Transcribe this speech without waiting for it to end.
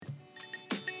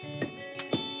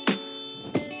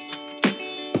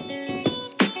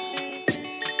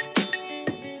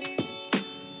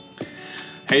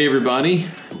Hey everybody,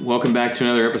 welcome back to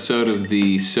another episode of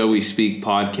the So We Speak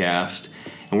podcast.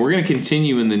 And we're going to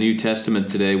continue in the New Testament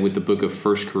today with the book of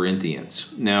Feix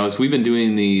Corinthians. Now, as we've been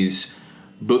doing these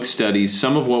book studies,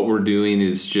 some of what we're doing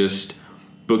is just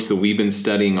books that we've been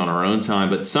studying on our own time,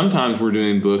 but sometimes we're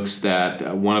doing books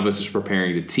that one of us is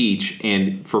preparing to teach.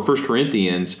 And for Feix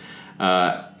Corinthians,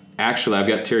 actually, I've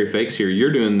got Terry Feix here.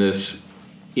 You're doing this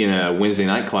in a Wednesday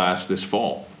night class this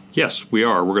fall. Yes, we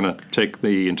are. We're going to take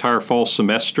the entire fall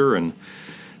semester and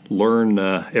learn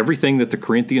everything that the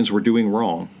Corinthians were doing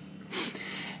wrong.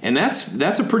 And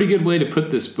that's a pretty good way to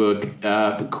put this book.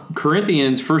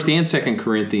 Corinthians, 1st and 2nd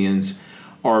Corinthians,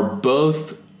 are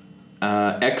both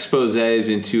exposés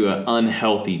into an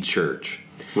unhealthy church.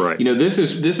 Right. You know, this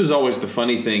is always the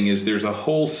funny thing is there's a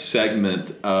whole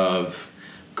segment of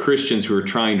Christians who are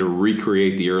trying to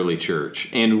recreate the early church.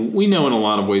 And we know in a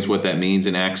lot of ways what that means.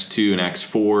 In Acts 2 and Acts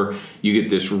 4, you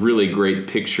get this really great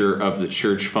picture of the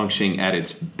church functioning at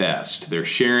its best. They're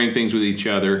sharing things with each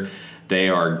other. They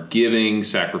are giving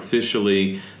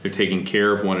sacrificially. They're taking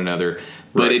care of one another.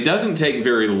 But Right. It doesn't take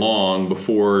very long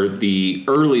before the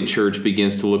early church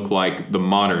begins to look like the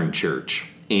modern church.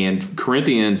 And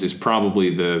Corinthians is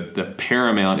probably the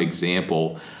paramount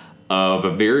example of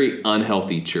a very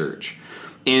unhealthy church.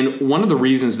 And one of the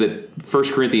reasons that 1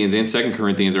 Corinthians and 2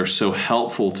 Corinthians are so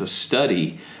helpful to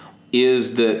study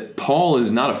is that Paul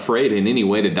is not afraid in any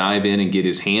way to dive in and get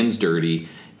his hands dirty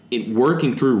in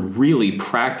working through really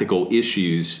practical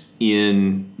issues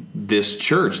in this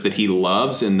church that he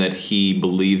loves and that he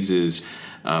believes is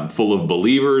full of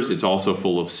believers. It's also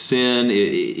full of sin.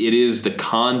 It is the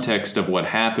context of what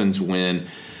happens when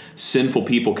sinful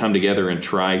people come together and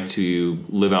try to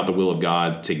live out the will of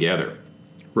God together.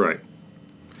 Right.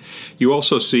 You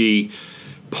also see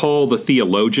Paul the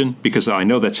theologian, because I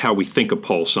know that's how we think of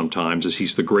Paul sometimes, is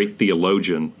he's the great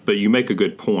theologian, but you make a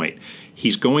good point.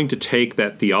 He's going to take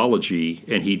that theology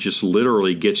and he just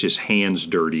literally gets his hands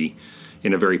dirty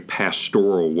in a very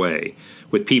pastoral way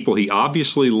with people he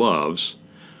obviously loves,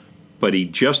 but he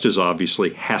just as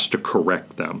obviously has to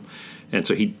correct them. And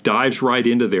so he dives right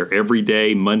into their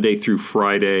everyday, Monday through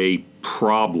Friday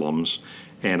problems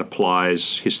and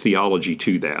applies his theology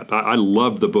to that. I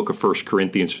love the book of 1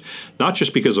 Corinthians, not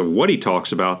just because of what he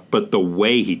talks about, but the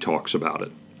way he talks about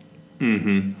it.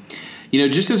 Mm-hmm. You know,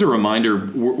 just as a reminder,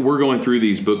 we're going through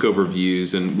these book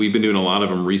overviews, and we've been doing a lot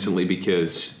of them recently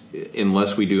because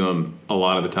unless we do them a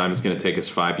lot of the time, it's going to take us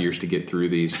 5 years to get through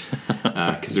these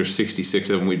because there's 66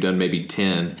 of them. We've done maybe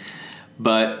 10.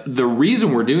 But the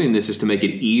reason we're doing this is to make it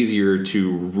easier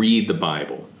to read the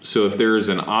Bible. So if there's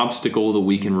an obstacle that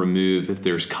we can remove, if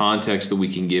there's context that we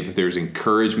can give, if there's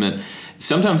encouragement,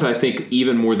 sometimes I think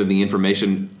even more than the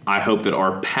information, I hope that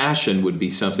our passion would be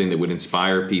something that would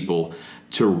inspire people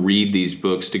to read these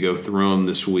books, to go through them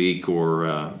this week,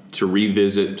 or to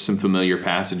revisit some familiar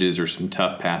passages or some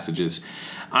tough passages.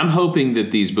 I'm hoping that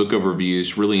these book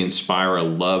overviews really inspire a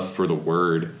love for the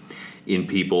Word in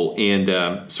people.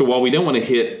 And so while we don't want to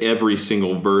hit every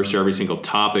single verse or every single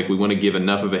topic, we want to give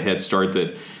enough of a head start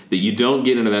that you don't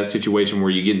get into that situation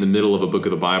where you get in the middle of a book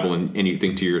of the Bible and you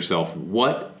think to yourself,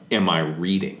 what am I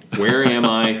reading? Where am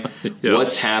I? Yes.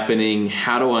 What's happening?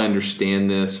 How do I understand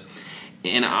this?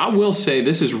 And I will say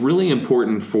this is really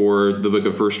important for the book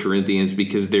of 1 Corinthians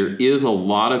because there is a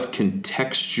lot of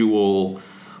contextual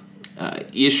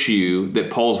issue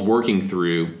that Paul's working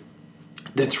through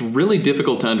that's really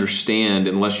difficult to understand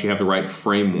unless you have the right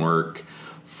framework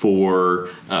for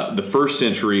the first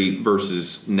century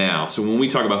versus now. So when we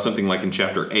talk about something like in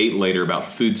chapter 8 later about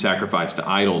food sacrificed to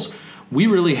idols, we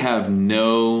really have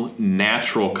no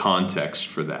natural context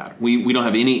for that. We don't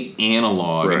have any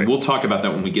analog, Right. And we'll talk about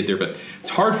that when we get there, but it's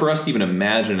hard for us to even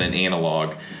imagine an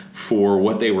analog for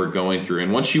what they were going through.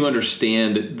 And once you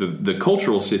understand the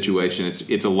cultural situation,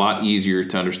 it's a lot easier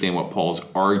to understand what Paul's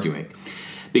arguing.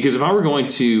 Because if I were going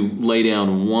to lay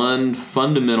down one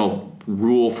fundamental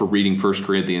rule for reading 1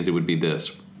 Corinthians, it would be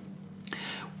this.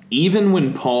 Even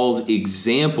when Paul's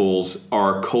examples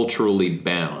are culturally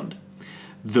bound,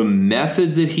 the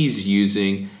method that he's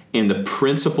using and the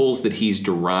principles that he's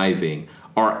deriving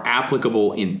are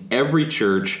applicable in every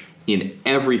church, in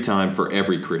every time, for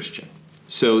every Christian.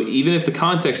 So even if the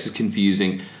context is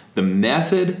confusing, the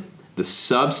method, the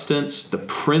substance, the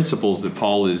principles that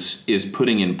Paul is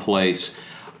putting in place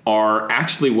are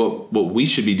actually what we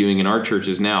should be doing in our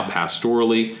churches now,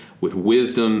 pastorally, with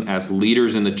wisdom, as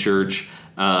leaders in the church.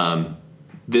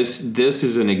 This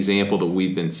is an example that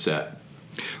we've been set.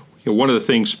 You know, one of the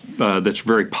things that's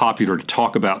very popular to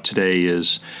talk about today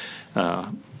is,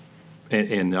 and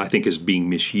I think is being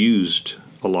misused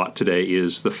a lot today,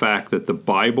 is the fact that the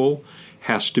Bible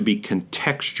has to be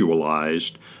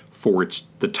contextualized for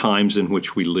the times in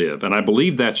which we live. And I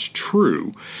believe that's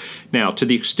true. Now, to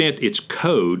the extent it's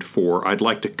code for I'd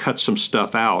like to cut some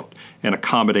stuff out and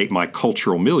accommodate my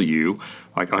cultural milieu,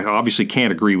 I obviously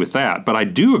can't agree with that. But I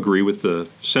do agree with the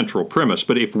central premise.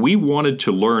 But if we wanted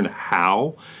to learn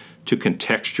how to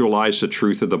contextualize the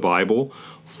truth of the Bible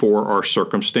for our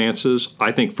circumstances,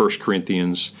 I think 1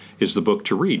 Corinthians is the book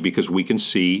to read, because we can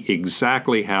see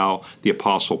exactly how the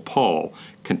Apostle Paul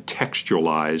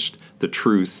contextualized the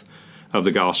truth of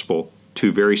the gospel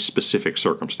to very specific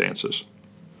circumstances.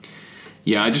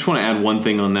 Yeah, I just want to add one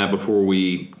thing on that before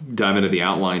we dive into the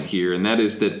outline here, and that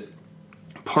is that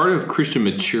part of Christian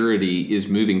maturity is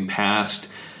moving past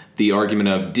the argument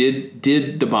of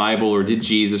did the Bible or did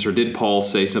Jesus or did Paul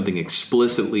say something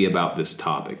explicitly about this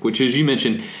topic, which, as you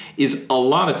mentioned, is a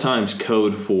lot of times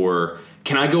code for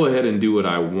can I go ahead and do what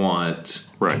I want,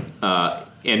 right?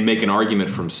 And make an argument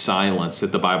from silence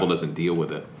that the Bible doesn't deal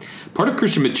with it. Part of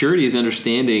Christian maturity is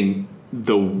understanding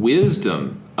the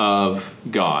wisdom of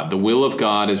God. The will of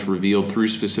God is revealed through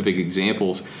specific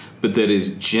examples, but that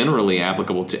is generally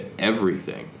applicable to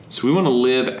everything. So we want to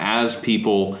live as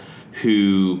people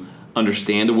who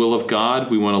understand the will of God.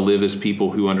 We want to live as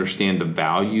people who understand the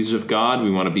values of God.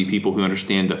 We want to be people who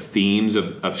understand the themes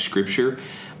of Scripture.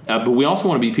 But we also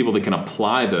want to be people that can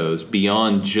apply those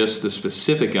beyond just the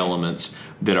specific elements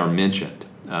that are mentioned.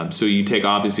 So you take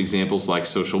obvious examples like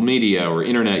social media or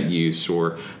internet use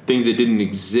or things that didn't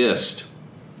exist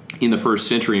in the first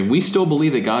century, and we still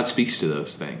believe that God speaks to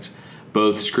those things,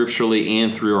 both scripturally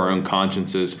and through our own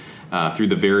consciences, through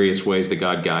the various ways that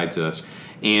God guides us.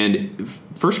 And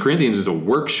 1 Corinthians is a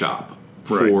workshop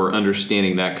for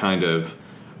understanding that kind of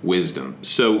wisdom.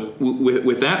 So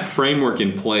with that framework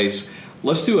in place,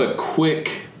 let's do a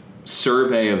quick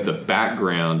survey of the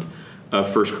background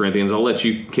of 1 Corinthians. I'll let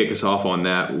you kick us off on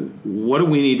that. What do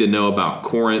we need to know about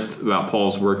Corinth, about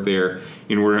Paul's work there,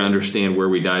 in order to understand where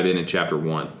we dive in chapter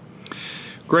 1?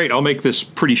 Great. I'll make this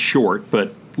pretty short,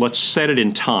 but let's set it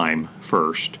in time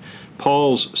first.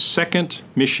 Paul's second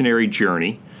missionary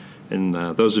journey, and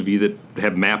those of you that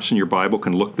have maps in your Bible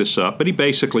can look this up, but he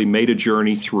basically made a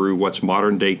journey through what's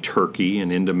modern-day Turkey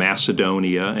and into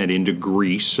Macedonia and into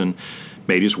Greece and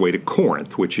made his way to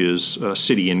Corinth, which is a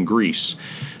city in Greece.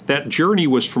 That journey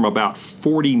was from about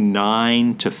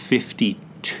 49 to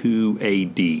 52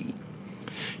 A.D.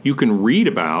 You can read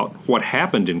about what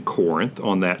happened in Corinth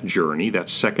on that journey, that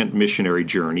second missionary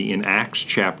journey, in Acts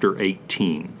chapter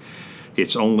 18.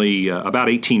 It's only about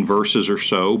 18 verses or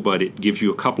so, but it gives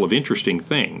you a couple of interesting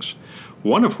things.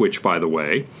 One of which, by the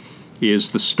way,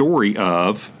 is the story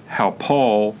of how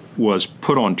Paul was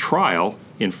put on trial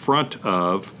in front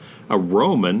of a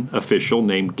Roman official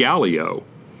named Gallio.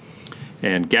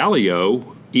 And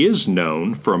Gallio is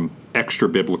known from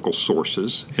extra-biblical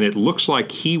sources, and it looks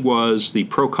like he was the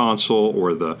proconsul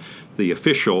or the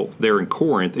official there in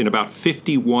Corinth in about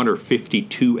 51 or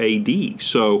 52 A.D.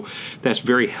 So that's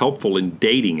very helpful in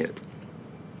dating it.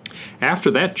 After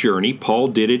that journey, Paul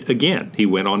did it again. He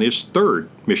went on his third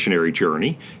missionary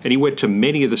journey, and he went to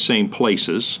many of the same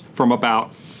places from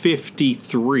about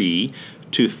 53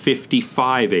 to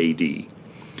 55 A.D.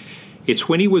 It's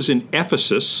when he was in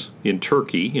Ephesus in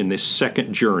Turkey in this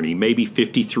second journey, maybe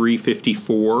 53,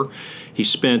 54, he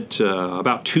spent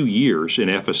about 2 years in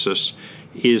Ephesus,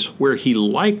 is where he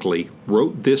likely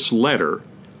wrote this letter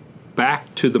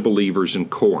back to the believers in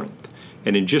Corinth.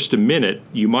 And in just a minute,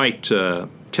 you might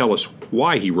tell us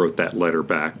why he wrote that letter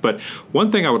back. But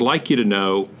one thing I would like you to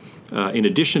know, in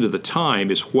addition to the time,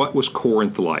 is what was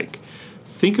Corinth like?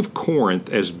 Think of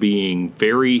Corinth as being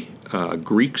very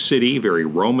Greek city, very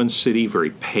Roman city,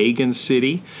 very pagan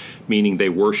city, meaning they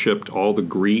worshipped all the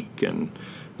Greek and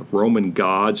Roman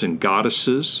gods and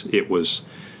goddesses. It was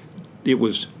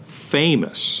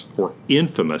famous, or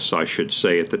infamous, I should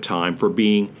say, at the time, for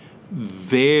being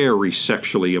very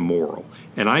sexually immoral.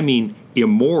 And I mean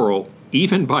immoral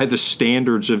even by the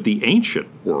standards of the ancient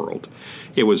world.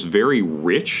 It was very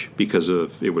rich because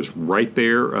it was right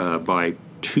there by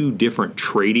two different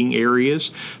trading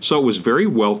areas. So it was very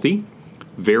wealthy,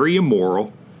 very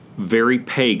immoral, very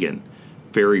pagan,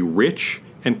 very rich,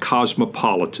 and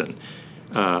cosmopolitan.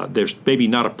 There's maybe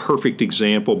not a perfect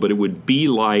example, but it would be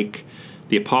like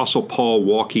the Apostle Paul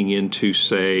walking into,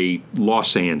 say,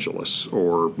 Los Angeles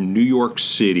or New York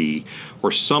City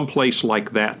or someplace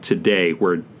like that today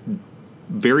where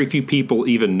very few people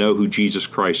even know who Jesus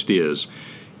Christ is,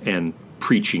 and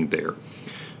preaching there.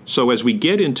 So as we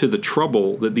get into the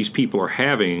trouble that these people are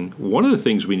having, one of the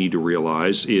things we need to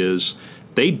realize is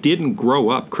they didn't grow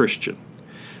up Christian.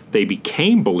 They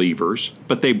became believers,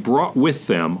 but they brought with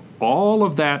them all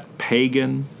of that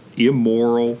pagan,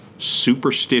 immoral,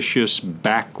 superstitious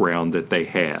background that they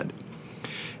had.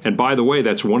 And by the way,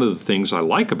 that's one of the things I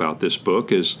like about this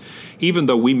book is even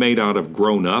though we may not have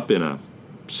grown up in a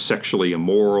sexually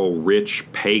immoral,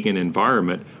 rich, pagan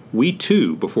environment, we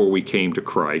too, before we came to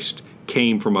Christ,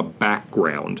 came from a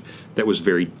background that was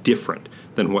very different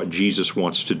than what Jesus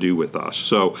wants to do with us.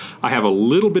 So I have a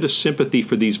little bit of sympathy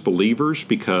for these believers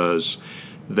because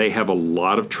they have a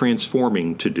lot of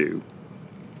transforming to do.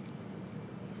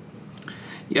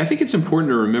 Yeah, I think it's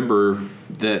important to remember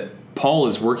that Paul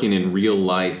is working in real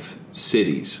life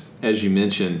cities. As you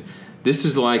mentioned, this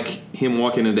is like him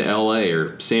walking into LA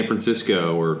or San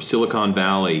Francisco or Silicon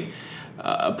Valley,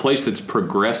 a place that's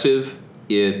progressive.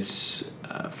 It's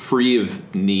free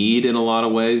of need in a lot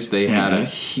of ways. They had a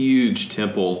huge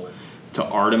temple to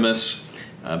Artemis,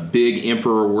 a big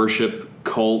emperor worship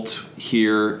cult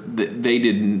here.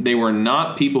 They were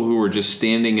not people who were just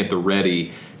standing at the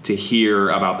ready to hear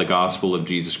about the gospel of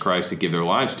Jesus Christ, to give their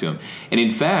lives to him. And in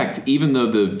fact, even though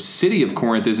the city of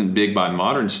Corinth isn't big by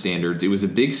modern standards, it was a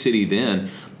big city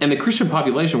then, and the Christian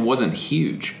population wasn't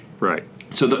huge. Right.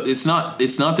 So it's not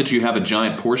that you have a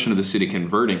giant portion of the city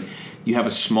converting. You have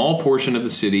a small portion of the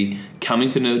city coming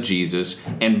to know Jesus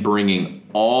and bringing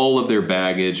all of their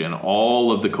baggage and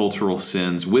all of the cultural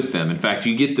sins with them. In fact,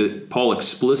 you get Paul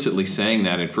explicitly saying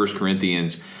that in 1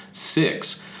 Corinthians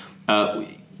 6.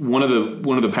 One of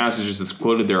the passages that's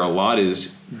quoted there a lot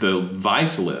is the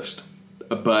vice list.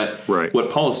 But What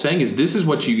Paul is saying is this is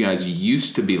what you guys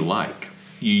used to be like.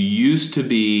 You used to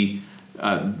be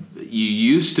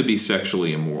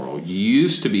sexually immoral. You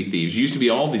used to be thieves. You used to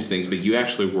be all these things, but you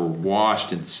actually were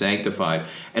washed and sanctified.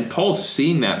 And Paul's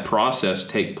seeing that process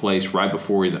take place right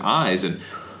before his eyes. And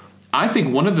I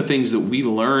think one of the things that we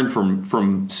learn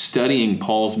from studying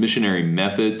Paul's missionary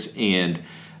methods and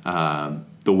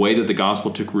the way that the gospel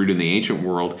took root in the ancient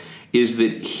world is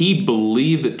that he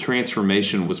believed that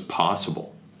transformation was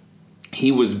possible.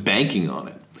 He was banking on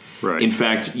it. Right. In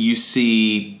fact, you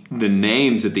see the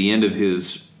names at the end of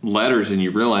his letters and you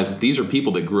realize that these are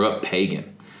people that grew up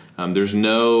pagan. There's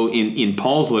no, in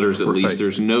Paul's letters at least,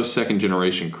 there's no second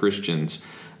generation Christians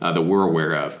that we're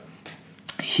aware of.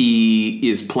 He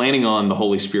is planning on the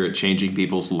Holy Spirit changing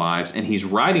people's lives, and he's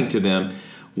writing to them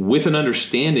with an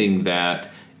understanding that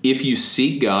if you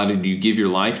seek God and you give your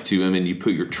life to him and you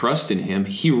put your trust in him,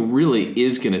 he really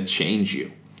is going to change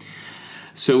you.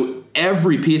 So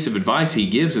every piece of advice he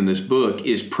gives in this book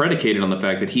is predicated on the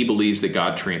fact that he believes that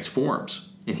God transforms,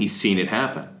 and he's seen it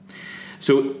happen.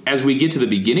 So as we get to the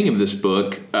beginning of this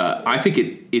book, I think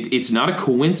it's not a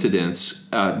coincidence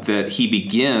that he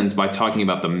begins by talking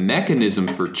about the mechanism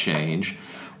for change,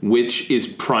 which is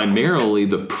primarily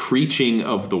the preaching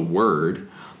of the word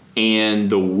and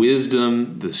the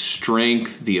wisdom, the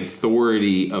strength, the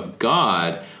authority of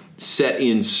God set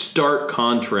in stark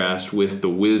contrast with the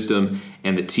wisdom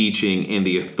and the teaching and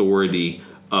the authority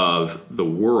of the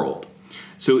world.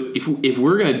 So if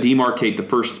we're going to demarcate the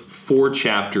first 4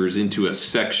 chapters into a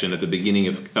section at the beginning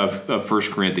of 1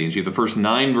 Corinthians, you have the first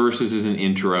 9 verses as an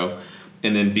intro,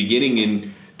 and then beginning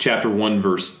in chapter 1,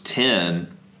 verse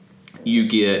 10, you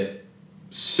get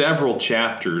several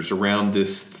chapters around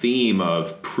this theme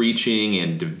of preaching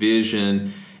and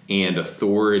division and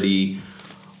authority.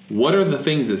 What are the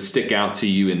things that stick out to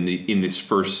you in this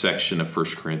first section of 1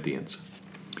 Corinthians?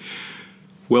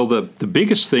 Well, the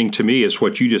biggest thing to me is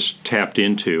what you just tapped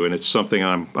into, and it's something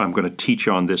I'm going to teach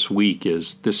on this week,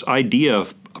 is this idea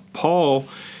of Paul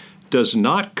does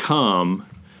not come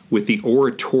with the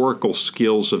oratorical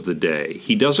skills of the day.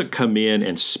 He doesn't come in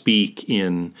and speak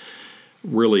in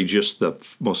really just the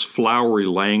most flowery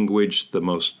language, the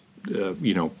most,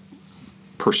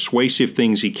 persuasive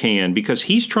things he can, because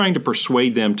he's trying to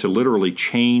persuade them to literally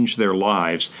change their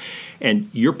lives. And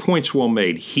your point's well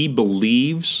made. He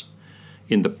believes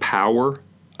in the power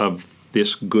of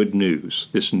this good news,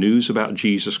 this news about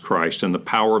Jesus Christ, and the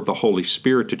power of the Holy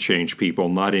Spirit to change people,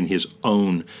 not in his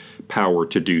own power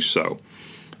to do so.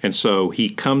 And so he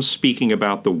comes speaking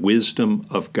about the wisdom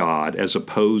of God as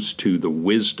opposed to the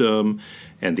wisdom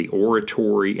and the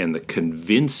oratory and the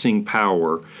convincing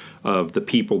power of the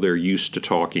people they're used to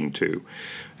talking to.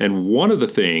 And one of the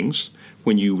things,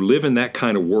 when you live in that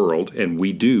kind of world, and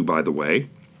we do, by the way,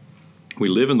 we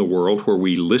live in the world where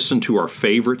we listen to our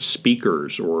favorite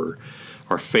speakers or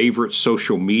our favorite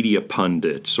social media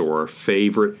pundits or our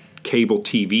favorite cable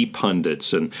TV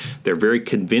pundits, and they're very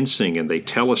convincing and they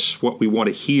tell us what we want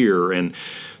to hear. And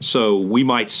so we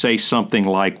might say something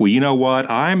like, well, you know what,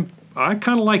 I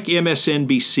kind of like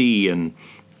MSNBC, and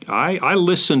I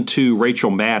listen to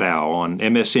Rachel Maddow on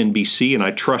MSNBC, and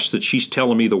I trust that she's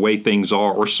telling me the way things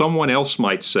are. Or someone else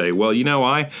might say, well,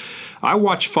 I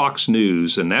watch Fox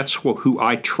News, and that's who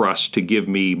I trust to give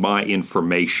me my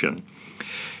information.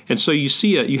 And so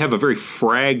you have a very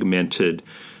fragmented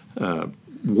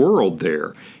world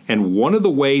there. And one of the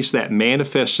ways that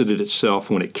manifested itself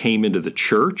when it came into the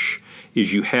church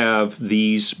is you have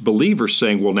these believers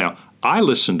saying, well, now, I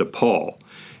listen to Paul.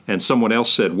 And someone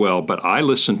else said, well, but I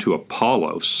listen to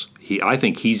Apollos. I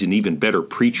think he's an even better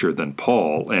preacher than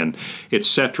Paul, and et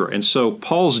cetera. And so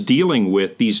Paul's dealing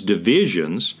with these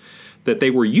divisions that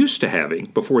they were used to having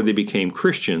before they became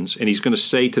Christians, and he's going to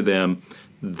say to them,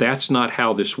 that's not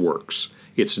how this works.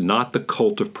 It's not the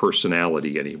cult of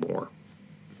personality anymore.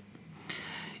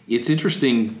 It's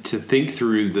interesting to think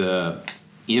through the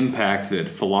impact that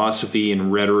philosophy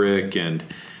and rhetoric and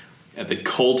the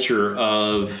culture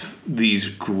of these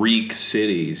Greek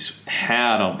cities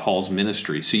had on Paul's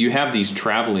ministry. So you have these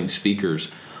traveling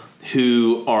speakers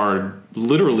who are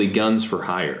literally guns for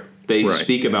hire. They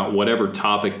speak about whatever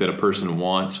topic that a person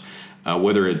wants,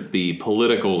 whether it be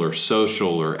political or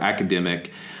social or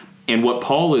academic. And what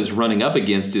Paul is running up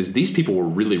against is these people were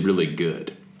really, really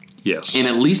good. Yes. And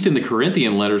at least in the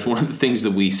Corinthian letters, one of the things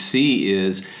that we see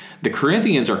is the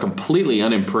Corinthians are completely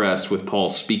unimpressed with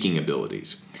Paul's speaking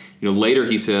abilities. Later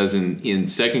he says in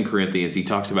 2 Corinthians, he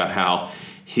talks about how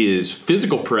his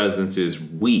physical presence is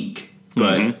weak,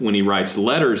 but when he writes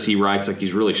letters, he writes like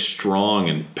he's really strong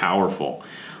and powerful.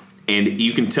 And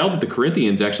you can tell that the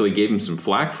Corinthians actually gave him some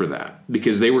flack for that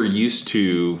because they were used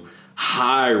to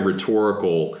high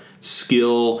rhetorical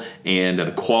skill, and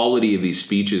the quality of these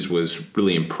speeches was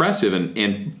really impressive.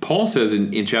 And Paul says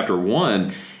in chapter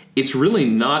 1, it's really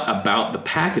not about the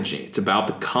packaging. It's about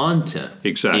the content.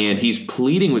 Exactly. And he's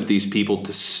pleading with these people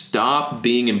to stop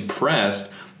being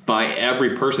impressed by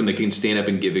every person that can stand up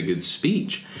and give a good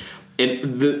speech.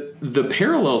 And the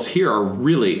parallels here are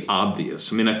really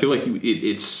obvious. I mean, I feel like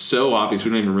it's so obvious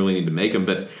we don't even really need to make them.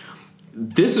 But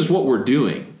this is what we're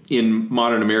doing in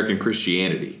modern American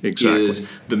Christianity. Exactly. Is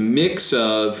the mix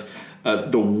of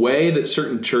the way that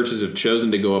certain churches have chosen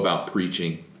to go about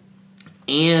preaching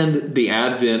and the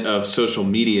advent of social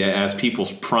media as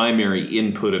people's primary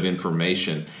input of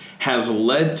information has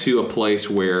led to a place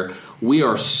where we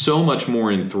are so much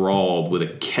more enthralled with a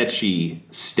catchy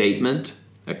statement,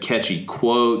 a catchy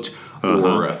quote,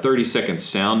 or a 30-second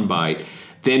soundbite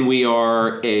than we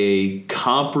are a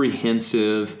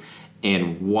comprehensive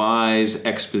and wise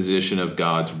exposition of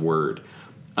God's word.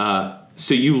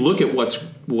 So you look at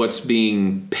what's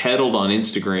being peddled on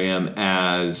Instagram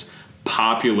as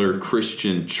popular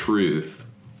Christian truth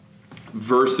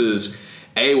versus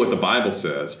A, what the Bible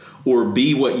says, or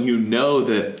B, what you know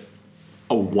that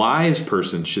a wise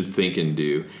person should think and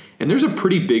do. And there's a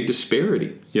pretty big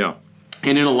disparity. Yeah.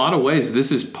 And in a lot of ways,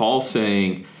 this is Paul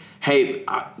saying, hey,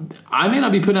 I may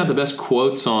not be putting out the best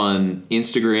quotes on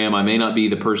Instagram. I may not be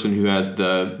the person who has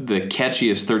the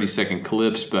catchiest 30-second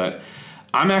clips, but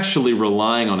I'm actually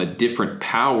relying on a different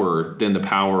power than the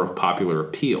power of popular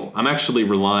appeal. I'm actually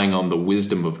relying on the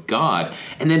wisdom of God.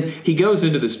 And then he goes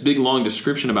into this big, long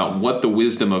description about what the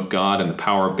wisdom of God and the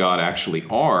power of God actually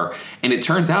are. And it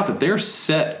turns out that they're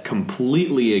set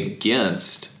completely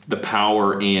against the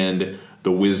power and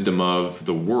the wisdom of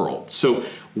the world. So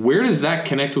where does that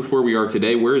connect with where we are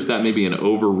today? Where is that maybe an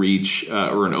overreach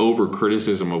or an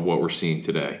over-criticism of what we're seeing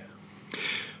today?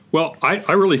 Well,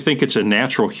 I really think it's a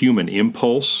natural human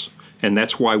impulse, and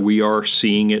that's why we are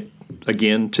seeing it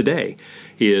again today,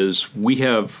 is we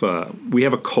have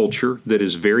a culture that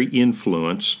is very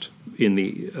influenced,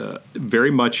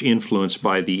 very much influenced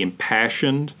by the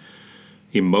impassioned,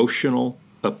 emotional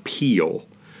appeal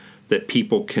that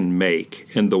people can make.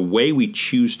 And the way we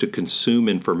choose to consume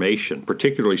information,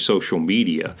 particularly social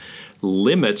media,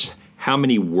 limits how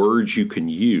many words you can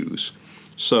use.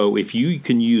 So if you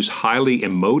can use highly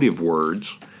emotive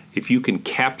words, if you can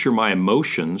capture my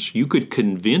emotions, you could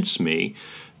convince me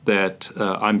that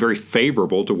I'm very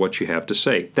favorable to what you have to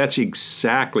say. That's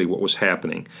exactly what was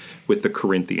happening with the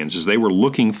Corinthians, is they were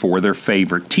looking for their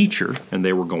favorite teacher, and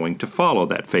they were going to follow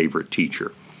that favorite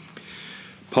teacher.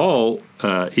 Paul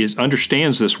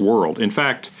understands this world. In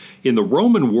fact, in the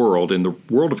Roman world, in the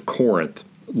world of Corinth,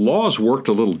 laws worked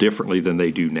a little differently than they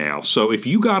do now. So if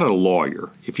you got a lawyer,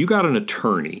 if you got an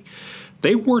attorney,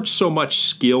 they weren't so much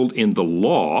skilled in the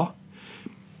law.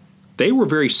 They were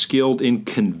very skilled in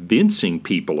convincing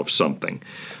people of something.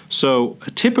 So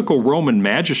a typical Roman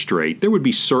magistrate, there would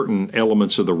be certain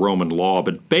elements of the Roman law,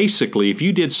 but basically if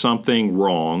you did something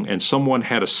wrong and someone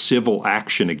had a civil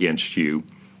action against you,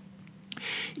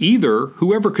 Either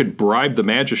whoever could bribe the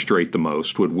magistrate the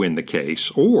most would win the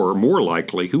case, or more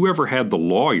likely, whoever had the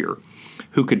lawyer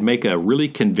who could make a really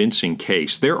convincing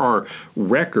case. There are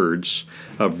records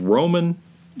of Roman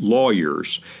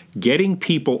lawyers getting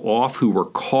people off who were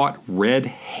caught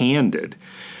red-handed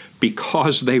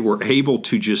because they were able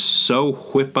to just so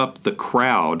whip up the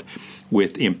crowd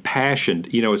with impassioned,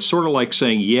 it's sort of like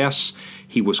saying, yes,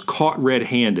 he was caught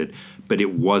red-handed, but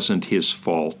it wasn't his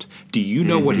fault. Do you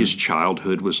know what his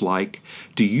childhood was like?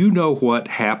 Do you know what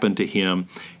happened to him?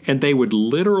 And they would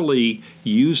literally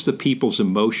use the people's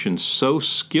emotions so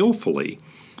skillfully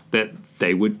that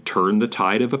they would turn the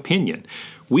tide of opinion.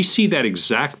 We see that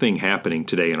exact thing happening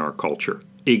today in our culture.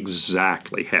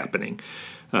 Exactly happening.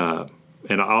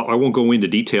 And I won't go into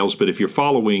details, but if you're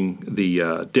following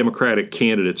the Democratic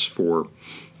candidates for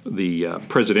the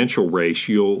presidential race,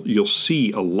 you'll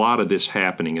see a lot of this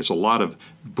happening. There's a lot of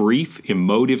brief,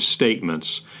 emotive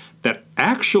statements that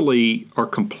actually are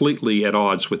completely at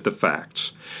odds with the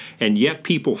facts. And yet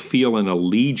people feel an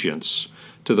allegiance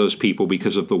to those people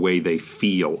because of the way they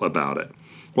feel about it.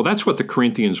 Well, that's what the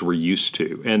Corinthians were used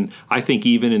to. And I think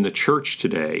even in the church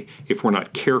today, if we're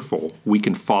not careful, we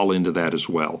can fall into that as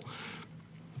well.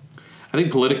 I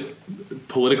think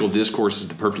political discourse is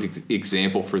the perfect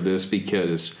example for this,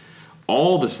 because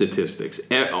all the statistics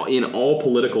in all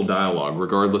political dialogue,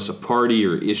 regardless of party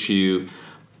or issue,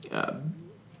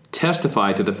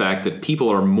 testify to the fact that people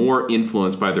are more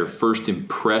influenced by their first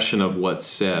impression of what's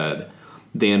said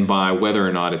than by whether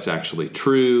or not it's actually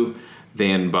true,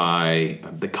 than by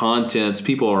the contents.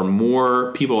 People are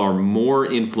more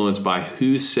influenced by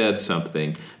who said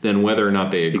something than whether or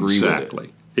not they agree with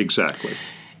it. Exactly.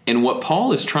 And what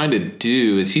Paul is trying to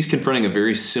do is he's confronting a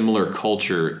very similar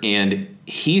culture, and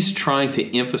he's trying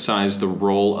to emphasize the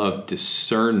role of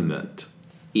discernment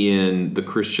in the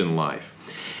Christian life.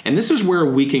 And this is where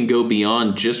we can go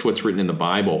beyond just what's written in the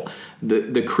Bible.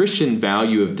 The Christian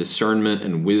value of discernment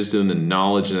and wisdom and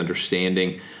knowledge and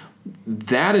understanding,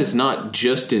 that is not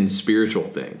just in spiritual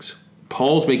things.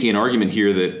 Paul's making an argument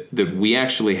here that we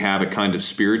actually have a kind of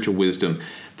spiritual wisdom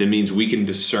that means we can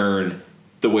discern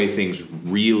the way things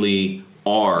really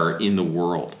are in the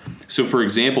world. So, for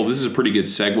example, this is a pretty good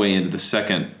segue into the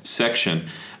second section.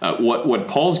 What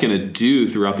Paul's going to do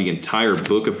throughout the entire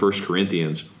book of 1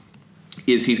 Corinthians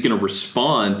is he's going to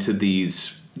respond to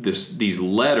these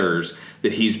letters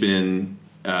that he's been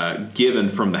given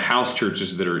from the house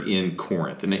churches that are in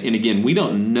Corinth. And again, we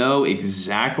don't know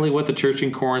exactly what the church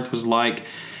in Corinth was like.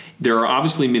 There are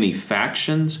obviously many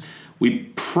factions.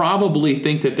 We probably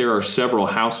think that there are several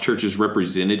house churches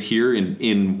represented here.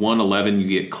 In 1:11, you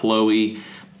get Chloe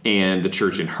and the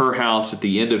church in her house. At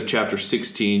the end of chapter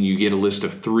 16, you get a list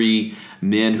of 3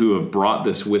 men who have brought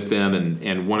this with them,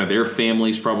 and one of their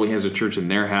families probably has a church in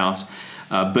their house.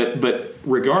 But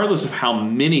regardless of how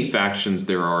many factions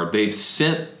there are, they've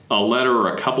sent a letter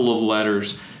or a couple of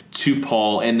letters to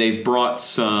Paul, and they've brought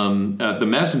some, the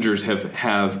messengers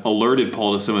have alerted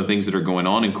Paul to some of the things that are going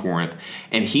on in Corinth,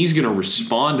 and he's going to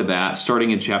respond to that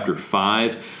starting in chapter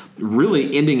 5,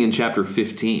 really ending in chapter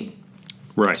 15.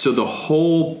 Right. So the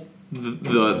whole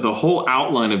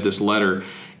outline of this letter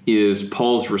is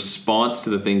Paul's response to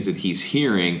the things that he's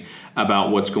hearing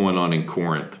about what's going on in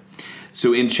Corinth.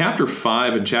 So in chapter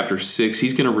 5 and chapter 6,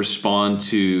 he's going to respond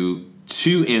to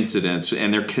 2 incidents,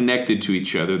 and they're connected to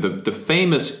each other. The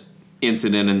famous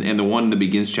incident, and the one that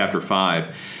begins chapter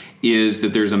 5, is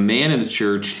that there's a man in the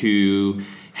church who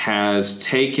has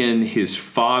taken his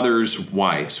father's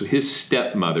wife, so his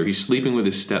stepmother. He's sleeping with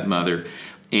his stepmother,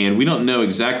 and we don't know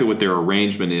exactly what their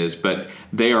arrangement is, but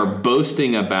they are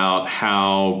boasting about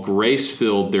how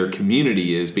grace-filled their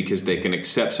community is because they can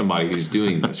accept somebody who's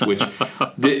doing this, which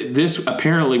this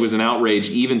apparently was an outrage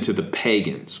even to the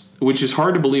pagans, which is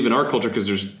hard to believe in our culture because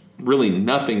there's really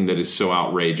nothing that is so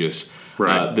outrageous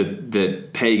that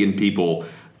pagan people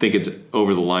think it's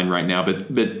over the line right now.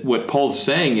 But what Paul's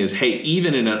saying is, hey,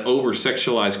 even in an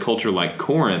over-sexualized culture like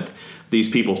Corinth, these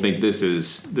people think this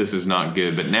is not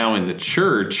good. But now in the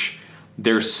church,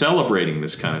 they're celebrating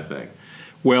this kind of thing.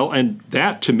 Well, and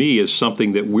that to me is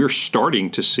something that we're starting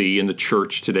to see in the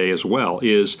church today as well,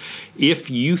 is if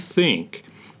you think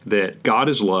that God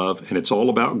is love and it's all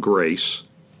about grace,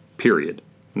 period.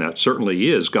 Now, it certainly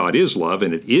is. God is love,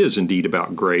 and it is indeed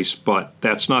about grace, but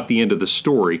that's not the end of the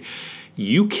story.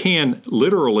 You can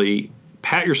literally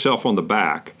pat yourself on the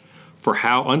back for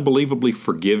how unbelievably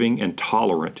forgiving and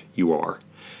tolerant you are.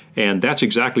 And that's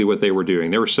exactly what they were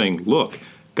doing. They were saying, look,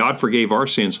 God forgave our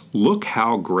sins. Look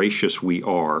how gracious we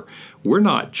are. We're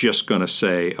not just going to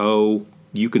say, oh,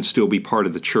 you can still be part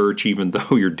of the church even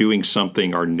though you're doing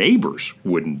something our neighbors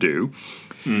wouldn't do.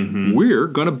 we're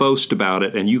going to boast about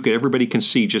it, and everybody can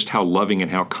see just how loving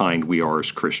and how kind we are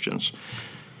as Christians.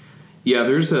 Yeah,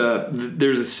 there's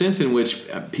a sense in which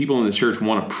people in the church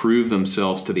want to prove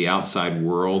themselves to the outside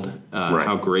world,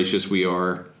 how gracious we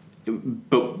are.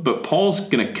 But Paul's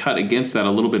going to cut against that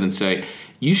a little bit and say,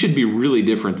 you should be really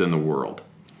different than the world.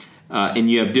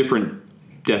 And you have different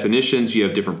definitions, you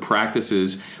have different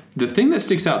practices. The thing that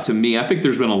sticks out to me, I think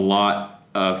there's been a lot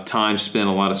of time spent,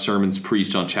 a lot of sermons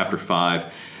preached on chapter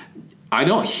 5. I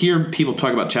don't hear people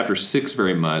talk about chapter 6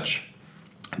 very much.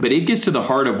 But it gets to the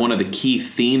heart of one of the key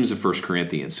themes of 1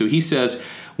 Corinthians. So he says,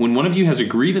 when one of you has a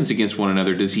grievance against one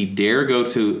another, does he dare go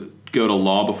to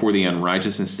law before the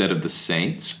unrighteous instead of the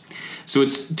saints? So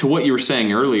it's to what you were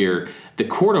saying earlier, the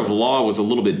court of law was a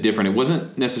little bit different. It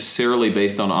wasn't necessarily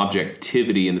based on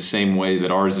objectivity in the same way that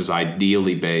ours is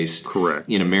ideally based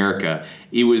in America.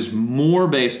 It was more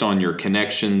based on your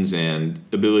connections and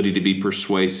ability to be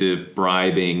persuasive,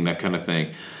 bribing, that kind of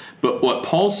thing. But what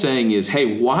Paul's saying is,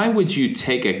 hey, why would you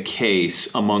take a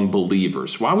case among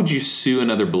believers? Why would you sue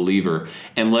another believer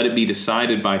and let it be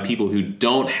decided by people who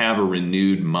don't have a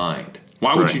renewed mind?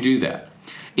 Why would you do that?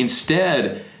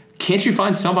 Instead, can't you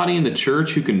find somebody in the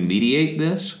church who can mediate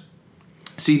this?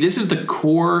 See, this is the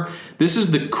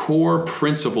core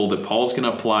principle that Paul's going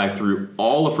to apply through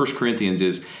all of 1 Corinthians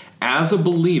is, as a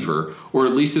believer, or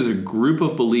at least as a group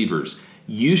of believers,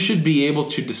 you should be able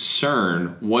to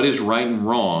discern what is right and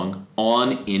wrong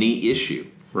on any issue.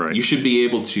 Right. You should be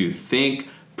able to think,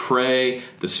 pray.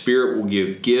 The Spirit will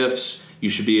give gifts. You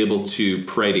should be able to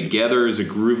pray together as a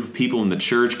group of people in the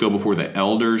church, go before the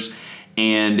elders.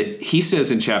 And he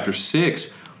says in chapter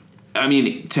 6,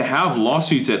 to have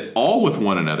lawsuits at all with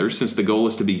one another, since the goal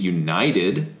is to be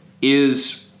united,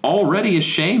 is already a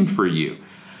shame for you.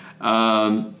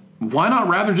 Why not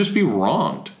rather just be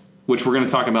wronged? Which we're going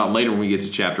to talk about later when we get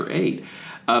to chapter 8.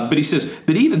 But he says,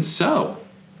 but even so,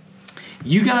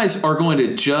 you guys are going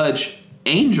to judge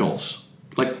angels.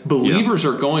 Like believers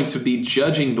are going to be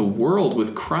judging the world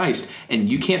with Christ, and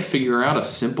you can't figure out a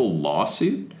simple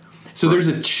lawsuit? So there's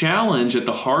a challenge at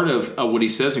the heart of what he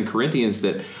says in Corinthians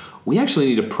that we actually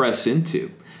need to press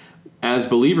into. As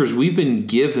believers, we've been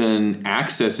given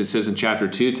access, it says in chapter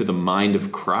 2, to the mind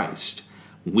of Christ.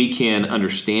 We can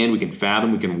understand, we can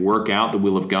fathom, we can work out the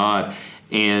will of God.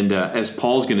 And as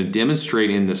Paul's going to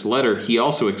demonstrate in this letter, he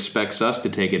also expects us to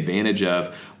take advantage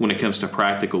of when it comes to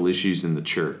practical issues in the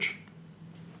church.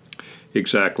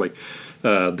 Exactly.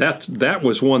 That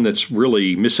was one that's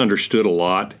really misunderstood a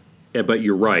lot, but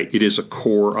you're right. It is a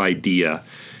core idea.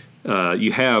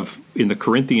 You have in the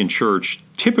Corinthian church,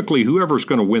 typically whoever's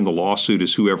going to win the lawsuit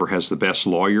is whoever has the best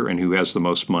lawyer and who has the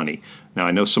most money. Now,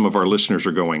 I know some of our listeners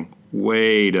are going,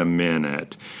 wait a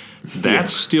minute.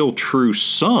 That's still true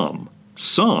some,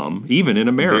 even in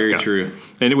America. Very true.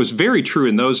 And it was very true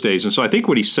in those days. And so I think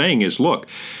what he's saying is, look,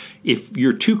 if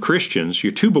you're two Christians,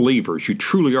 you're two believers, you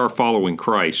truly are following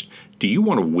Christ, do you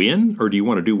want to win or do you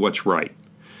want to do what's right?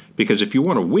 Because if you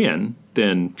want to win,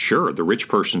 then sure, the rich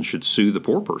person should sue the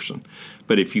poor person.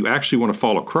 But if you actually want to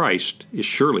follow Christ,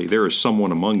 surely there is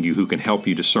someone among you who can help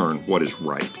you discern what is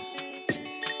right.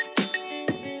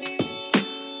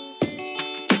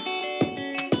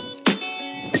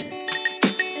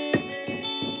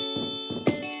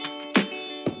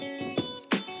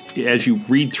 As you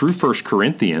read through 1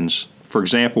 Corinthians, for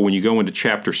example, when you go into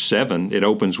chapter 7, it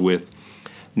opens with,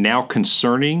 now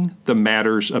concerning the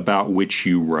matters about which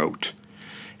you wrote.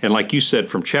 And like you said,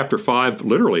 from chapter 5,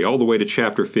 literally all the way to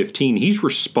chapter 15, he's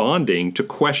responding to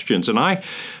questions. And I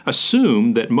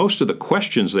assume that most of the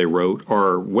questions they wrote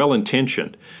are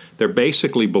well-intentioned. They're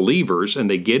basically believers, and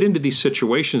they get into these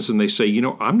situations and they say,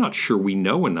 I'm not sure we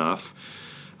know enough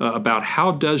about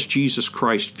how does Jesus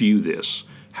Christ view this?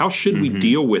 How should we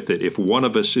deal with it if one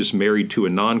of us is married to a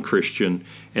non-Christian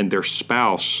and their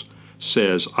spouse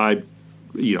says, I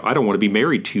don't want to be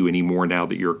married to you anymore now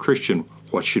that you're a Christian.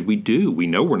 What should we do? We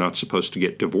know we're not supposed to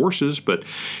get divorces, but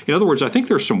in other words, I think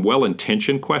there's some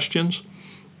well-intentioned questions.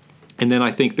 And then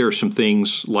I think there are some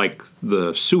things like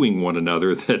the suing one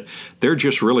another that they're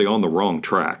just really on the wrong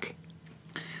track.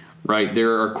 Right.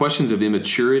 There are questions of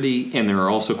immaturity, and there are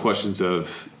also questions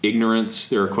of ignorance.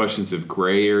 There are questions of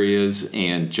gray areas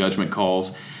and judgment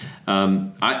calls.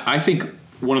 I think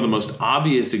one of the most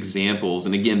obvious examples,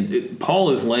 and again, Paul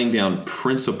is laying down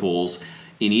principles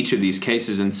in each of these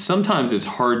cases, and sometimes it's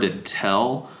hard to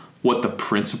tell what the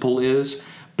principle is,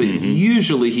 but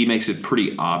usually he makes it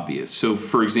pretty obvious. So,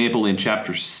 for example, in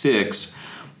chapter 6,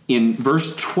 in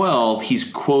verse 12, he's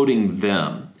quoting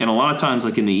them. And a lot of times,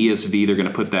 like in the ESV, they're going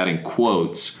to put that in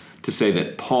quotes to say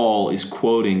that Paul is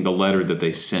quoting the letter that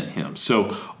they sent him.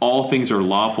 So all things are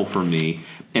lawful for me.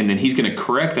 And then he's going to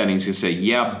correct that and he's going to say,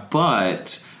 yeah,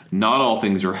 but not all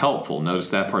things are helpful. Notice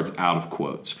that part's out of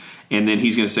quotes. And then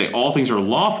he's going to say, all things are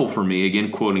lawful for me.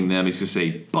 Again, quoting them. He's going to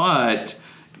say, but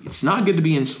it's not good to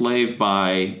be enslaved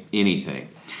by anything.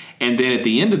 And then at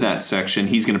the end of that section,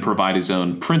 he's going to provide his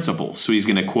own principles. So he's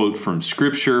going to quote from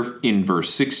Scripture in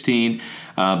verse 16,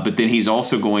 but then he's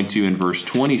also going to, in verse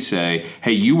 20, say,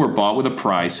 hey, you were bought with a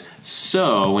price,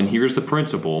 so, and here's the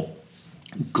principle,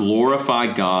 glorify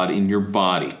God in your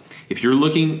body. If you're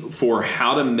looking for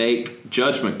how to make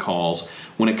judgment calls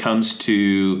when it comes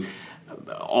to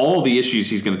all the issues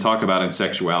he's going to talk about in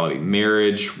sexuality,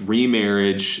 marriage,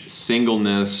 remarriage,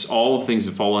 singleness, all the things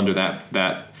that fall under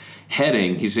that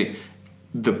heading, he's saying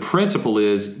the principle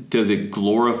is, does it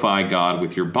glorify God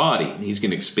with your body? And he's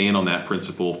going to expand on that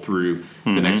principle through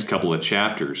the next couple of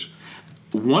chapters.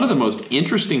 One of the most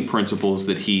interesting principles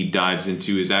that he dives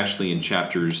into is actually in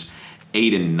chapters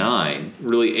 8 and 9,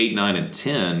 really 8, 9, and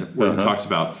 10, where he talks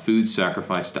about food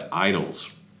sacrificed to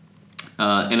idols.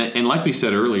 And like we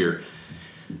said earlier,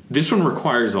 this one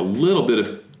requires a little bit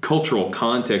of cultural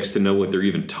context to know what they're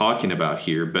even talking about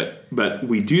here, but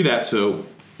we do that so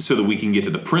that we can get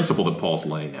to the principle that Paul's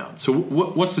laying out. So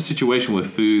what's the situation with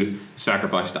food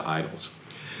sacrificed to idols?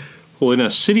 Well, in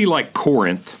a city like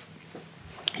Corinth,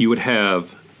 you would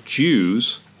have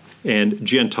Jews and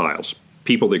Gentiles,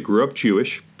 people that grew up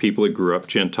Jewish, people that grew up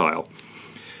Gentile.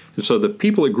 And so the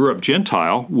people that grew up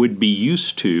Gentile would be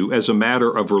used to, as a matter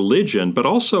of religion, but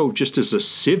also just as a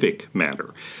civic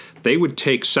matter, they would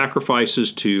take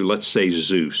sacrifices to, let's say,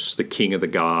 Zeus, the king of the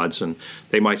gods, and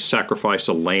they might sacrifice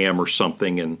a lamb or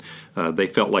something, and they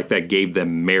felt like that gave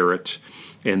them merit.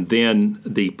 And then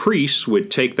the priests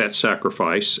would take that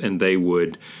sacrifice and they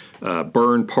would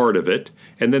burn part of it,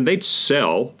 and then they'd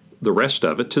sell the rest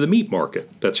of it to the meat market.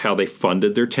 That's how they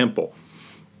funded their temple.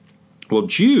 Well,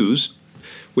 Jews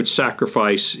would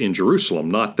sacrifice in Jerusalem,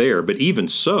 not there, but even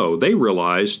so, they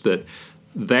realized that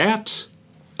that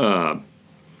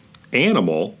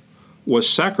animal was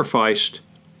sacrificed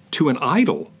to an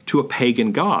idol, to a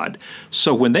pagan god.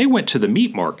 So when they went to the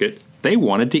meat market, they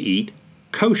wanted to eat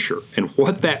kosher. And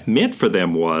what that meant for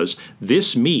them was,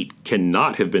 this meat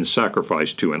cannot have been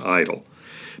sacrificed to an idol.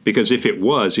 Because if it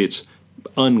was, it's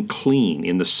unclean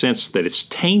in the sense that it's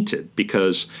tainted,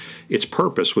 because its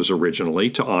purpose was originally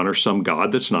to honor some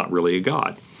god that's not really a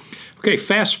god. Okay,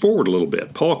 fast forward a little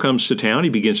bit. Paul comes to town, he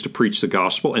begins to preach the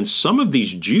gospel, and some of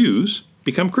these Jews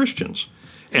become Christians,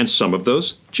 and some of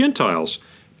those Gentiles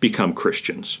become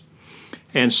Christians.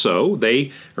 And so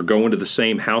they are going to the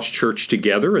same house church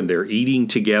together, and they're eating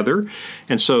together.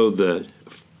 And so the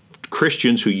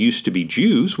Christians who used to be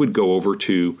Jews would go over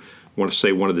to, I want to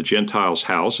say, one of the Gentiles'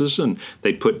 houses, and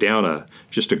they'd put down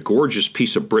just a gorgeous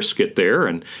piece of brisket there.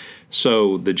 And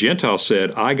so the Gentile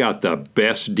said, I got the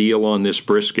best deal on this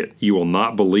brisket. You will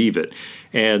not believe it.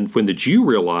 And when the Jew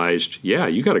realized, yeah,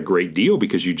 you got a great deal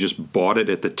because you just bought it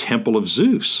at the temple of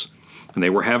Zeus, and they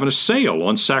were having a sale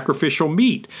on sacrificial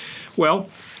meat. Well,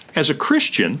 as a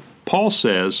Christian, Paul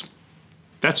says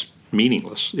that's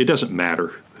meaningless. It doesn't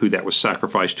matter who that was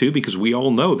sacrificed to, because we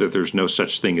all know that there's no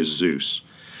such thing as Zeus.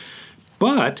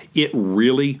 But it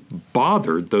really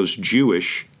bothered those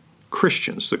Jewish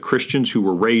Christians, the Christians who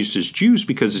were raised as Jews,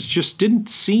 because it just didn't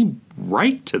seem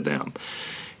right to them.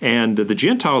 And the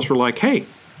Gentiles were like, hey,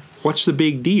 what's the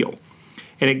big deal?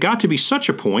 And it got to be such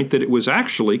a point that it was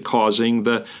actually causing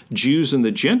the Jews and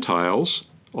the Gentiles,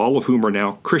 all of whom are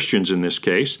now Christians in this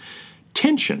case,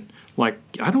 tension. Like,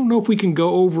 I don't know if we can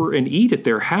go over and eat at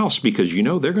their house because,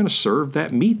 they're going to serve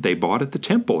that meat they bought at the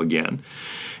temple again.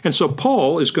 And so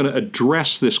Paul is going to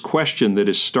address this question that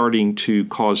is starting to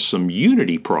cause some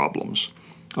unity problems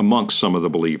amongst some of the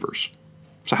believers.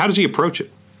 So how does he approach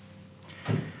it?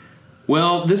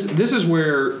 Well, this is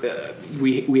where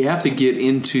we have to get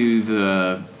into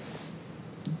the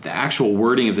actual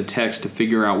wording of the text to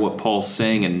figure out what Paul's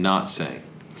saying and not saying.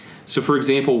 So, for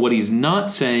example, what he's not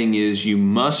saying is you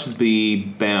must be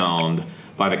bound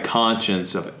by the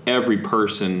conscience of every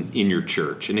person in your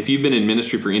church. And if you've been in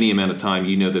ministry for any amount of time,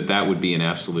 you know that would be an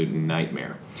absolute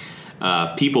nightmare.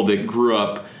 People that grew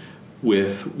up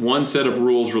with one set of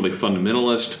rules, really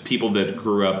fundamentalist, people that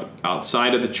grew up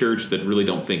outside of the church that really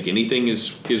don't think anything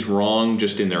is wrong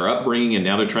just in their upbringing, and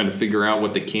now they're trying to figure out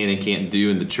what they can and can't do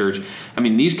in the church. I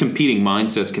mean, these competing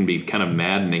mindsets can be kind of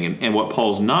maddening. And what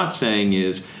Paul's not saying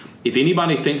is, if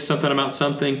anybody thinks something about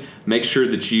something, make sure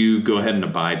that you go ahead and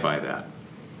abide by that.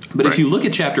 But If you look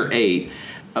at chapter 8,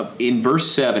 in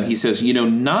verse 7, he says,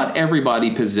 not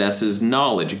everybody possesses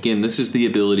knowledge. Again, this is the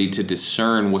ability to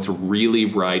discern what's really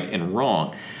right and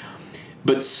wrong.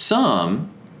 But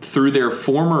some, through their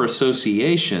former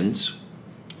associations,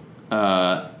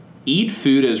 eat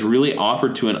food as really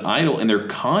offered to an idol, and their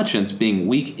conscience, being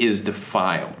weak, is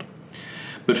defiled.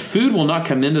 But food will not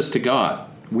commend us to God.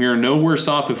 We are no worse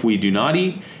off if we do not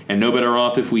eat, and no better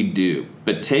off if we do.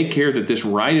 But take care that this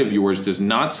right of yours does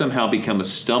not somehow become a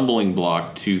stumbling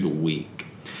block to the weak.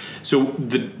 So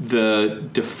the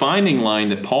defining line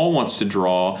that Paul wants to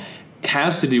draw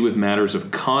has to do with matters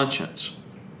of conscience.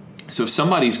 So if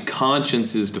somebody's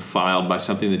conscience is defiled by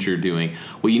something that you're doing,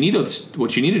 what you need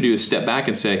to do is step back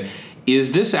and say,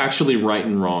 is this actually right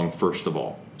and wrong, first of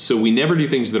all? So we never do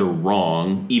things that are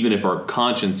wrong, even if our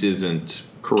conscience isn't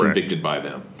convicted by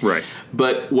them. Right.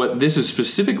 But what this is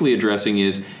specifically addressing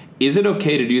is it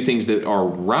okay to do things that are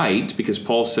right? Because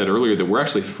Paul said earlier that we're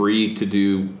actually free to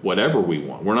do whatever we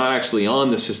want. We're not actually on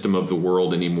the system of the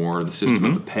world anymore, the system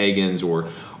of the pagans, or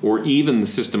even the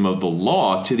system of the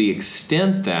law, to the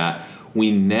extent that we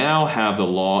now have the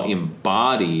law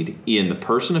embodied in the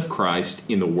person of Christ,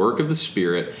 in the work of the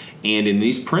Spirit, and in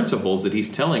these principles that he's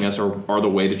telling us are the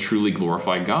way to truly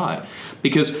glorify God.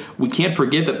 Because we can't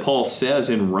forget that Paul says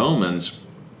in Romans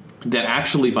that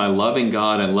actually by loving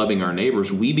God and loving our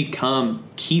neighbors, we become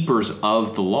keepers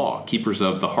of the law, keepers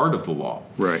of the heart of the law.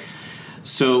 Right.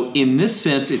 So in this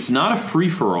sense, it's not a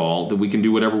free-for-all that we can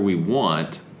do whatever we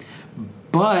want,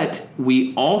 but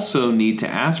we also need to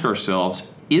ask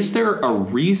ourselves, is there a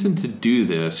reason to do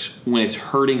this when it's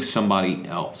hurting somebody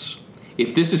else?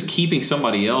 If this is keeping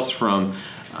somebody else from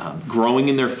growing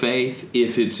in their faith,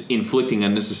 if it's inflicting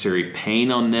unnecessary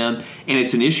pain on them, and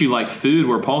it's an issue like food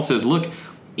where Paul says, look,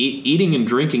 eating and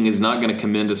drinking is not going to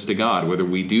commend us to God. Whether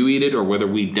we do eat it or whether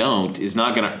we don't is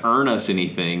not going to earn us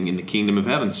anything in the kingdom of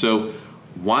heaven. So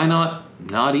why not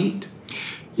eat?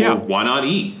 Yeah. Or why not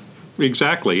eat?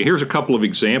 Exactly. Here's a couple of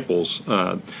examples.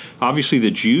 Obviously,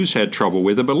 the Jews had trouble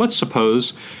with it, but let's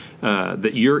suppose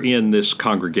that you're in this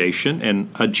congregation and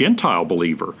a Gentile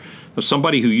believer,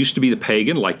 somebody who used to be the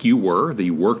pagan like you were, that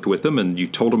you worked with them and you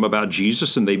told them about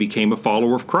Jesus and they became a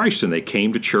follower of Christ and they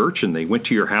came to church and they went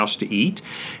to your house to eat.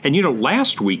 And,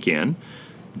 last weekend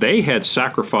they had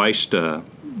sacrificed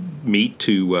meat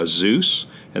to Zeus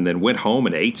and then went home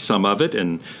and ate some of it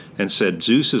and said,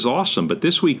 Zeus is awesome. But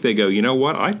this week they go, you know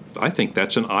what, I think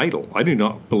that's an idol. I do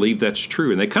not believe that's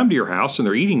true. And they come to your house and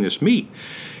they're eating this meat.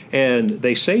 And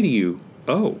they say to you,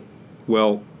 oh,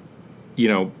 well,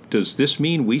 does this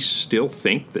mean we still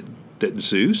think that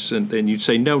Zeus? And you'd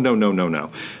say, no,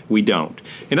 we don't.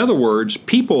 In other words,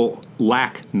 people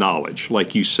lack knowledge,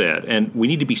 like you said, and we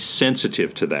need to be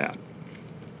sensitive to that.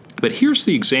 But here's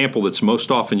the example that's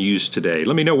most often used today.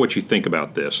 Let me know what you think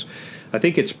about this. I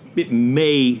think it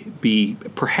may be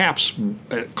perhaps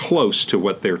close to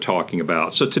what they're talking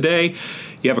about. So today,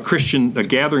 you have a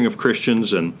gathering of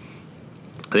Christians, and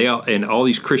all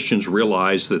these Christians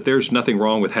realize that there's nothing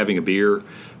wrong with having a beer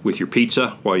with your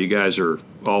pizza while you guys are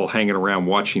all hanging around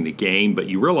watching the game. But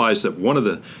you realize that one of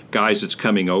the guys that's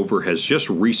coming over has just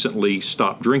recently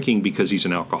stopped drinking because he's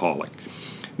an alcoholic.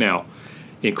 Now,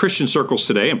 in Christian circles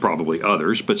today, and probably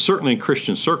others, but certainly in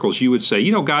Christian circles, you would say,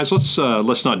 guys,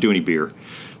 let's not do any beer.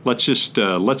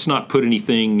 Let's not put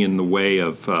anything in the way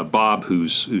of Bob,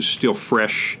 who's still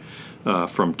fresh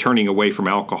from turning away from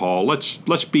alcohol.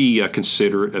 Let's be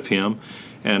considerate of him,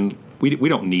 and we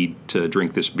don't need to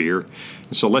drink this beer,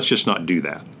 and so let's just not do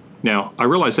that. Now, I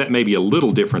realize that may be a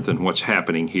little different than what's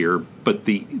happening here, but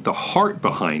the heart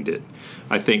behind it,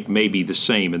 I think, may be the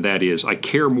same, and that is, I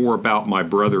care more about my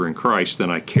brother in Christ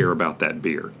than I care about that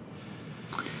beer.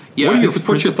 Yeah, I think the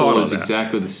principle is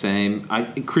exactly the same.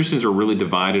 Christians are really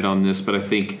divided on this, but I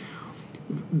think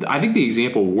the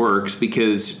example works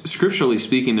because, scripturally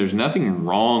speaking, there's nothing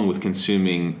wrong with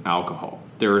consuming alcohol.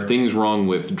 There are things wrong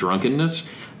with drunkenness.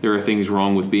 There are things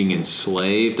wrong with being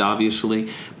enslaved, obviously.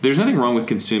 But there's nothing wrong with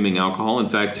consuming alcohol. In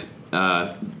fact,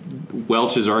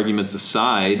 Welch's arguments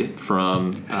aside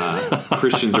from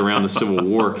Christians around the Civil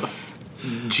War,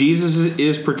 Jesus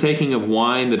is partaking of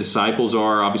wine. The disciples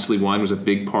are. Obviously, wine was a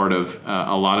big part of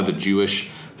a lot of the Jewish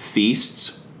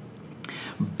feasts.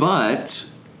 But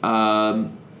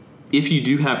if you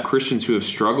do have Christians who have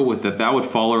struggled with that would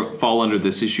fall under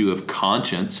this issue of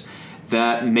conscience,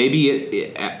 that maybe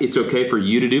it's okay for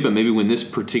you to do, but maybe when this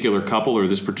particular couple or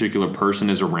this particular person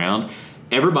is around,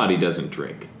 everybody doesn't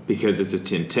drink because it's a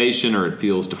temptation or it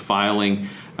feels defiling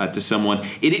to someone.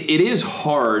 It is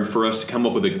hard for us to come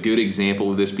up with a good example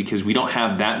of this because we don't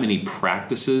have that many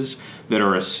practices that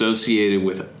are associated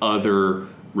with other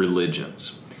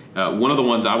religions. One of the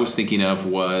ones I was thinking of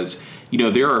was,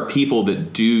 there are people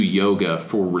that do yoga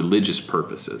for religious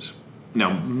purposes.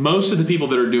 Now, most of the people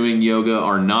that are doing yoga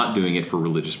are not doing it for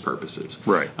religious purposes.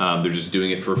 Right. They're just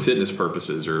doing it for fitness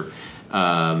purposes or,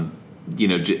 as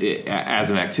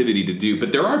an activity to do.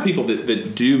 But there are people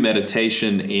that do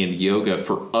meditation and yoga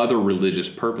for other religious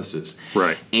purposes.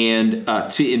 Right. And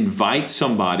to invite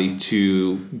somebody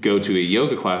to go to a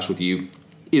yoga class with you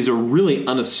is a really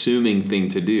unassuming thing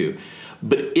to do.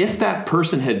 But if that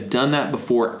person had done that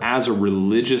before as a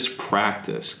religious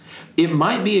practice, it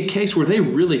might be a case where they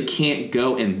really can't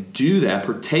go and do that,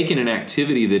 partake in an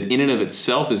activity that in and of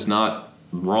itself is not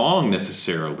wrong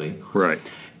necessarily. Right.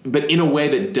 But in a way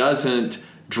that doesn't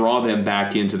draw them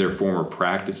back into their former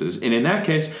practices. And in that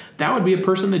case, that would be a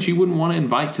person that you wouldn't want to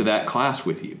invite to that class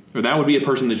with you. Or that would be a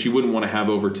person that you wouldn't want to have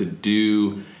over to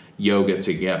do yoga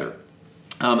together.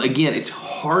 Again, it's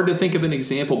hard to think of an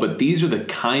example, but these are the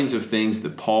kinds of things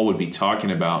that Paul would be talking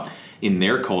about in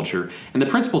their culture. And the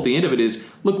principle at the end of it is,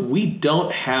 look, we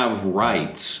don't have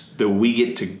rights that we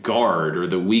get to guard or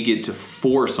that we get to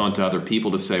force onto other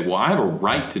people to say, well, I have a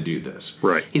right to do this.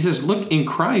 Right. He says, look, in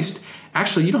Christ,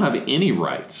 actually, you don't have any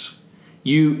rights.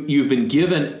 You've been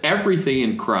given everything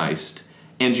in Christ,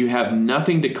 and you have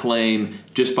nothing to claim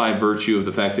just by virtue of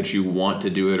the fact that you want to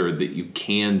do it or that you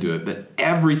can do it. But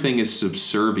everything is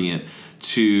subservient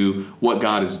to what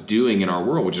God is doing in our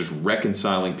world, which is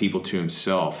reconciling people to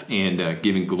himself and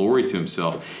giving glory to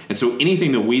himself. And so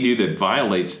anything that we do that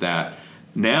violates that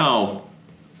now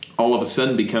all of a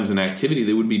sudden becomes an activity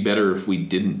that would be better if we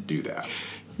didn't do that.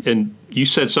 And you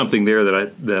said something there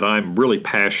that I'm really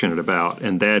passionate about,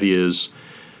 and that is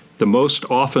the most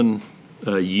often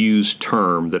used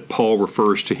term that Paul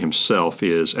refers to himself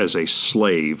is as a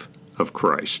slave of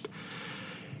Christ.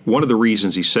 One of the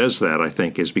reasons he says that, I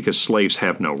think, is because slaves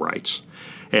have no rights.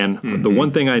 And the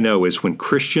one thing I know is when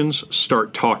Christians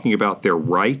start talking about their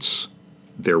rights,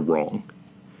 they're wrong.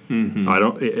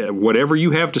 Whatever you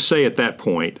have to say at that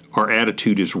point, our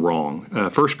attitude is wrong.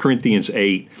 1 Corinthians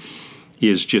 8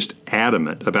 is just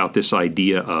adamant about this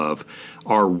idea of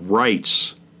our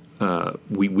rights.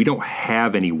 We don't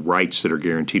have any rights that are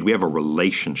guaranteed. We have a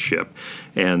relationship,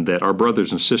 and that our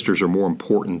brothers and sisters are more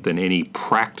important than any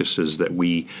practices that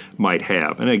we might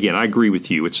have. And again, I agree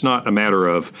with you. It's not a matter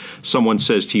of someone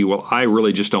says to you, well, I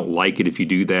really just don't like it if you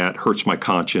do that. Hurts my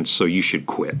conscience, so you should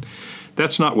quit.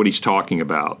 That's not what he's talking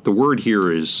about. The word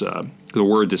here is the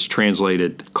word that's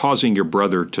translated causing your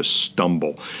brother to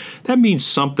stumble. That means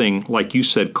something, like you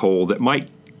said, Cole, that might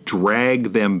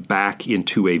drag them back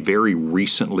into a very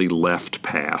recently left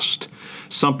past,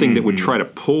 something that would try to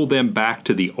pull them back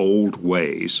to the old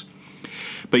ways.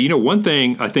 But one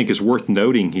thing I think is worth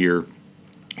noting here,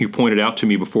 you pointed out to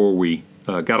me before we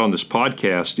got on this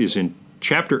podcast, is in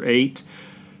chapter 8,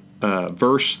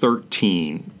 verse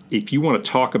 13. If you want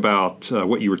to talk about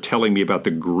what you were telling me about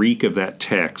the Greek of that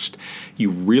text, you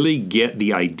really get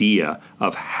the idea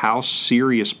of how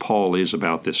serious Paul is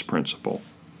about this principle.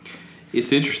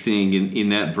 It's interesting in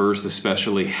that verse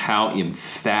especially how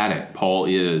emphatic Paul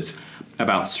is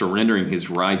about surrendering his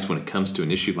rights when it comes to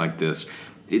an issue like this.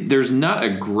 There's not a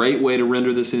great way to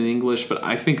render this in English, but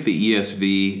I think the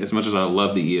ESV, as much as I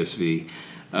love the ESV,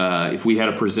 if we had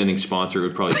a presenting sponsor, it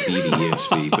would probably be the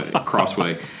ESV, but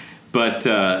Crossway. But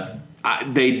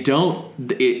they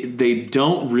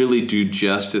don't really do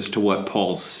justice to what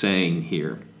Paul's saying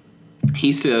here.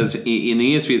 He says, in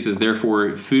the ESV it says, therefore,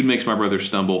 if food makes my brother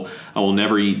stumble, I will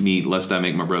never eat meat lest I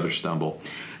make my brother stumble.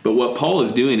 But what Paul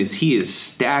is doing is he is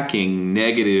stacking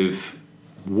negative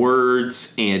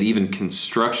words and even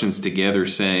constructions together,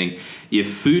 saying,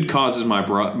 if food causes my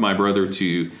brother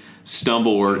to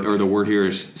stumble, or the word here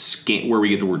is where we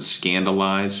get the word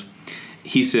scandalize,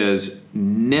 he says,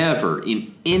 never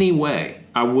in any way,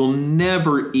 I will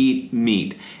never eat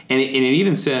meat. And it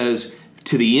even says,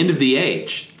 to the end of the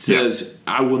age, it says,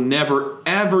 I will never,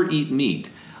 ever eat meat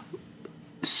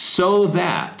so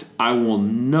that I will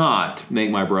not make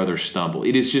my brother stumble.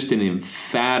 It is just an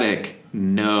emphatic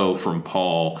no from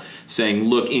Paul, saying,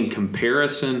 look, in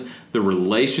comparison, the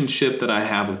relationship that I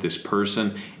have with this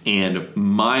person and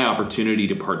my opportunity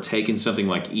to partake in something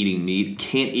like eating meat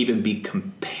can't even be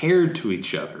compared to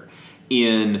each other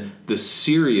in the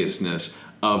seriousness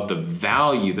of the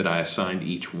value that I assign to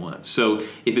each one. So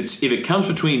if it comes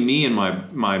between me and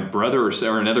my brother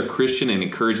or another Christian and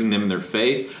encouraging them in their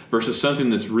faith versus something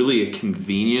that's really a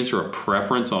convenience or a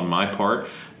preference on my part,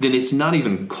 then it's not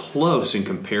even close in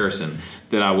comparison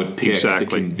that I would pick the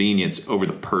convenience over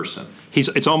the person.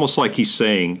 It's almost like he's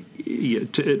saying,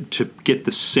 to get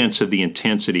the sense of the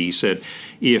intensity, he said,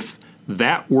 if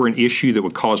that were an issue that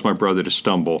would cause my brother to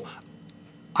stumble,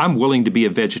 I'm willing to be a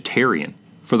vegetarian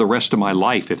for the rest of my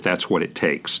life if that's what it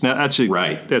takes. Now, that's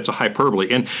a hyperbole.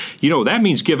 And, that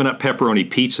means giving up pepperoni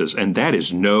pizzas, and that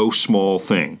is no small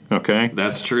thing, okay?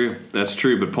 That's true.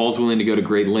 But Paul's willing to go to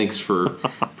great lengths for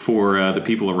the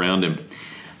people around him.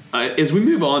 As we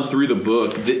move on through the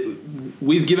book,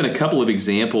 we've given a couple of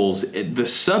examples. The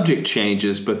subject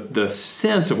changes, but the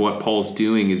sense of what Paul's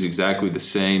doing is exactly the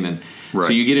same. And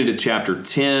so you get into chapter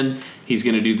 10, he's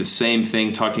going to do the same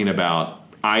thing, talking about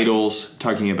idols,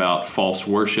 talking about false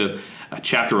worship.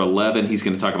 Chapter 11, he's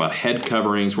going to talk about head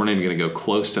coverings. We're not even going to go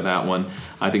close to that one.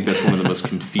 I think that's one of the most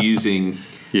confusing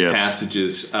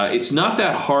passages. It's not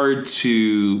that hard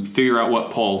to figure out what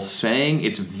Paul's saying.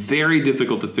 It's very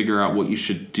difficult to figure out what you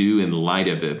should do in light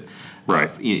of it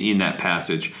in that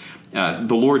passage. The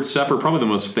Lord's Supper, probably the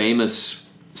most famous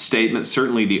statement,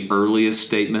 certainly the earliest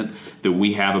statement that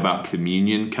we have about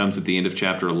communion, comes at the end of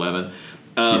chapter 11.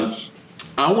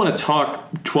 I want to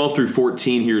talk 12 through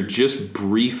 14 here just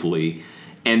briefly,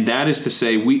 and that is to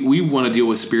say we want to deal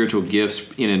with spiritual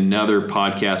gifts in another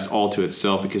podcast all to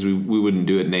itself, because we wouldn't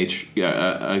do it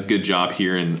a good job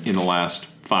here in the last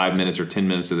 5 minutes or 10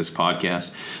 minutes of this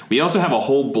podcast. We also have a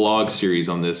whole blog series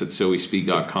on this at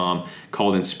sowespeak.com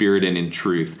called In Spirit and in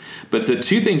Truth. But the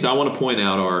two things I want to point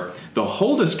out are the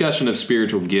whole discussion of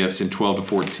spiritual gifts in 12 to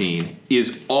 14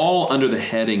 is all under the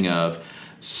heading of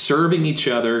serving each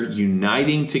other,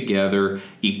 uniting together,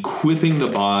 equipping the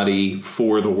body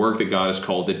for the work that God has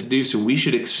called it to do. So we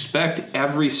should expect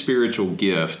every spiritual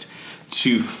gift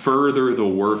to further the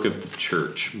work of the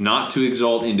church, not to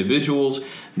exalt individuals,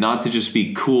 not to just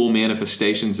be cool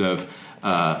manifestations of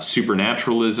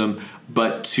supernaturalism,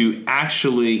 but to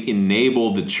actually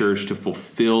enable the church to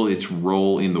fulfill its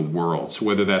role in the world. So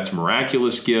whether that's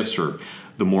miraculous gifts or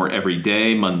the more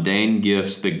everyday, mundane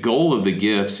gifts, the goal of the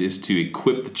gifts is to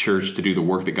equip the church to do the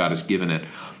work that God has given it.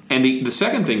 And the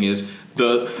second thing is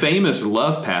the famous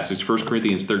love passage, 1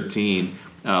 Corinthians 13,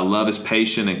 love is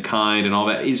patient and kind and all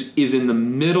that, is in the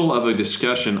middle of a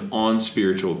discussion on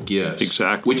spiritual gifts.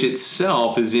 Exactly. Which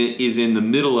itself is in the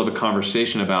middle of a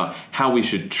conversation about how we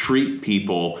should treat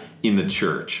people in the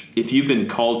church. If you've been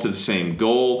called to the same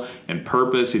goal and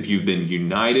purpose, if you've been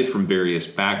united from various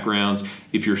backgrounds,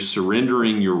 if you're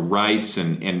surrendering your rights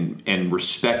and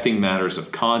respecting matters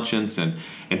of conscience and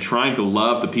trying to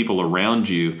love the people around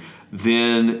you,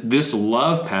 then this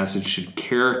love passage should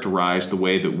characterize the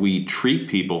way that we treat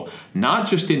people, not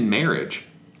just in marriage,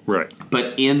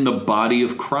 but in the body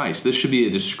of Christ. This should be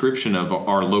a description of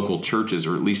our local churches,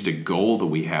 or at least a goal that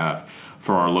we have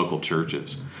for our local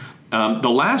churches. The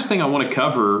last thing I want to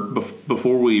cover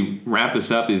before we wrap this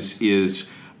up is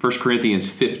 1 Corinthians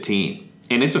 15.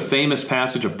 And it's a famous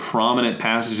passage, a prominent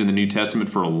passage in the New Testament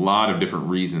for a lot of different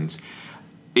reasons.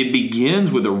 It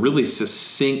begins with a really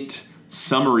succinct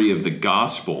summary of the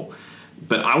gospel.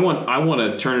 But I want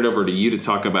to turn it over to you to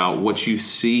talk about what you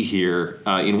see here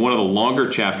in one of the longer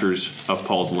chapters of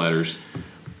Paul's letters,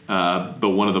 but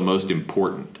one of the most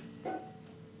important.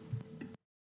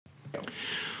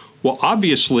 Well,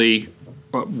 obviously,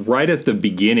 right at the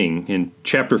beginning in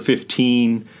chapter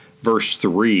 15, verse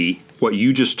 3, what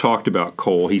you just talked about,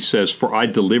 Cole, he says, "For I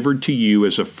delivered to you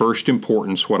as of first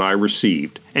importance what I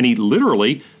received." And he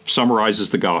literally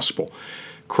summarizes the gospel.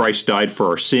 Christ died for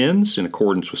our sins in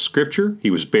accordance with Scripture.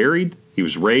 He was buried. He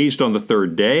was raised on the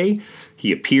third day.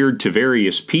 He appeared to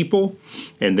various people.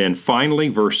 And then finally,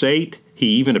 verse 8, he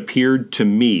even appeared to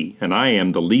me, and I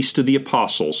am the least of the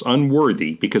apostles,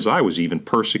 unworthy, because I was even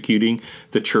persecuting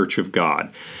the church of God.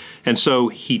 And so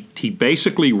he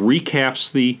basically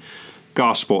recaps the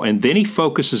gospel, and then he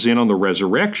focuses in on the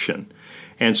resurrection.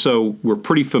 And so we're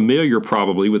pretty familiar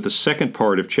probably with the second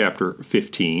part of chapter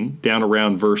 15. Down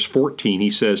around verse 14,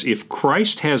 he says, "If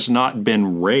Christ has not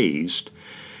been raised,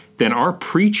 then our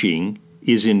preaching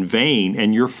is in vain,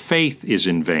 and your faith is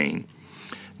in vain."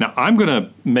 Now, I'm going to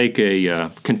make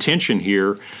a contention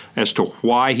here as to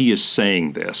why he is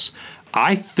saying this.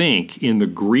 I think in the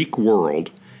Greek world,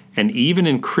 and even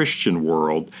in Christian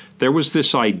world, there was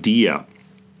this idea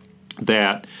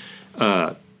that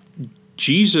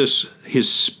Jesus, his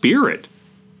spirit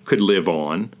could live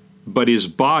on, but his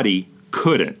body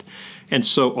couldn't. And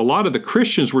so a lot of the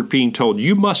Christians were being told,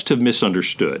 you must have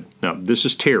misunderstood. Now, this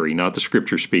is Terry, not the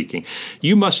Scripture speaking.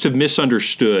 You must have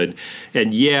misunderstood.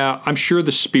 And yeah, I'm sure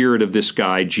the spirit of this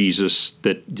guy, Jesus,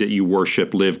 that you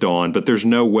worship lived on, but there's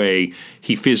no way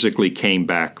he physically came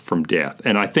back from death.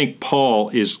 And I think Paul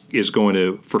is going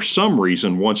to, for some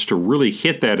reason, wants to really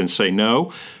hit that and say,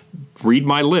 no, read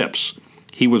my lips.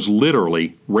 He was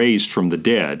literally raised from the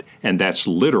dead, and that's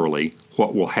literally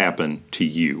what will happen to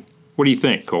you. What do you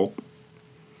think, Cole?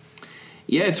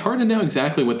 Yeah, it's hard to know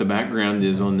exactly what the background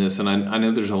is on this, and I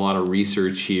know there's a lot of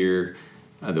research here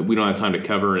that we don't have time to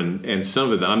cover, and some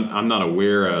of it that I'm not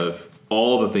aware of,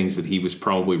 all the things that he was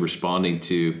probably responding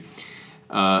to.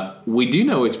 We do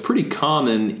know it's pretty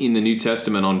common in the New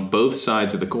Testament on both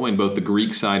sides of the coin, both the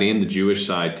Greek side and the Jewish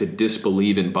side, to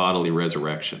disbelieve in bodily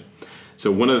resurrection. So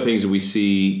one of the things that we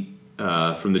see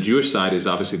from the Jewish side is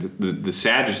obviously the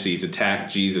Sadducees attack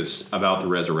Jesus about the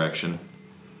resurrection.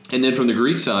 And then from the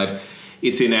Greek side,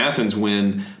 it's in Athens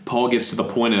when Paul gets to the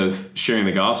point of sharing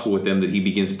the gospel with them that he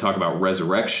begins to talk about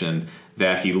resurrection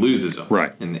that he loses them.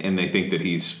 Right. And they think that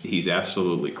he's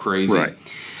absolutely crazy. Right.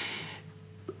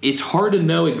 It's hard to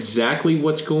know exactly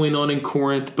what's going on in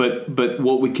Corinth, but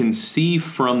what we can see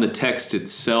from the text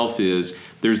itself is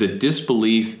there's a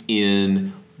disbelief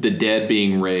in the dead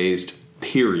being raised,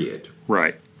 period.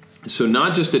 Right. So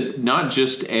not just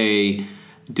a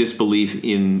disbelief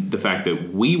in the fact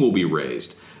that we will be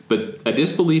raised, but a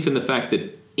disbelief in the fact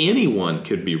that anyone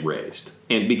could be raised.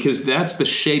 And because that's the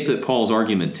shape that Paul's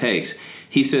argument takes.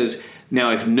 He says,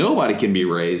 now if nobody can be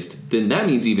raised, then that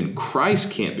means even Christ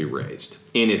can't be raised.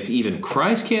 And if even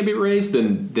Christ can't be raised,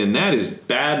 then that is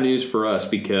bad news for us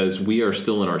because we are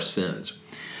still in our sins.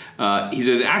 He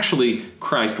says, actually,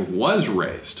 Christ was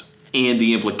raised. And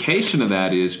the implication of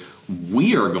that is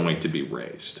we are going to be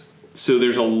raised. So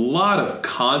there's a lot of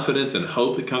confidence and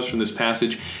hope that comes from this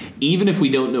passage, even if we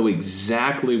don't know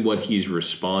exactly what he's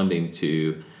responding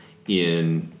to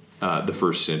in the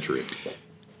first century.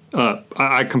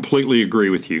 I completely agree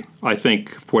with you. I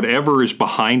think whatever is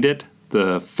behind it,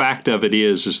 the fact of it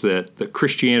is that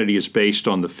Christianity is based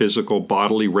on the physical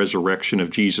bodily resurrection of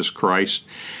Jesus Christ.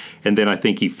 And then I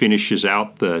think he finishes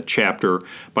out the chapter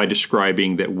by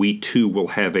describing that we too will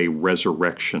have a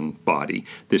resurrection body.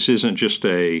 This isn't just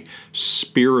a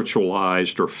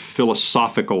spiritualized or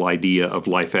philosophical idea of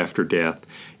life after death.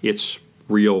 It's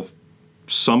real,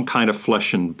 some kind of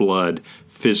flesh and blood,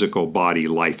 physical body,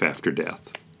 life after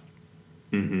death.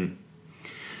 Mm-hmm.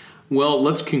 Well,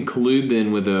 let's conclude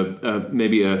then with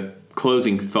maybe a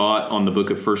closing thought on the book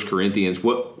of 1 Corinthians.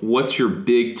 What's your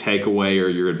big takeaway or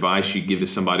your advice you give to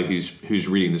somebody who's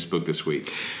reading this book this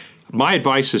week? My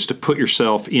advice is to put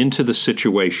yourself into the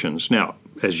situations. Now,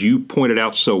 as you pointed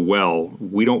out so well,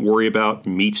 we don't worry about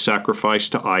meat sacrifice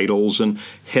to idols and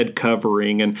head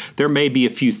covering, and there may be a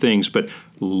few things, but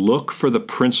look for the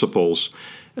principles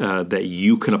that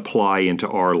you can apply into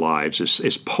our lives.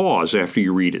 Is pause after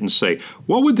you read it and say,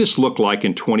 what would this look like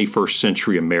in 21st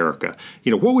century America?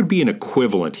 What would be an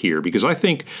equivalent here? Because I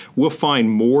think we'll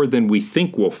find more than we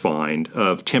think we'll find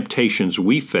of temptations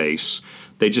we face.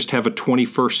 They just have a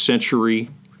 21st century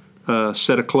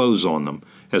set of clothes on them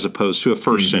as opposed to a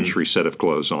first century set of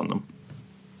clothes on them.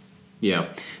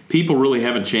 Yeah. People really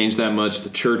haven't changed that much. The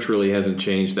church really hasn't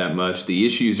changed that much. The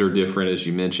issues are different, as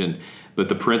you mentioned, but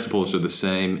the principles are the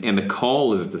same, and the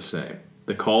call is the same.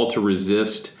 The call to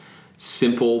resist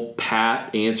simple,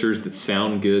 pat answers that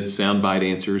sound good, soundbite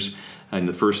answers. In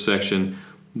the first section,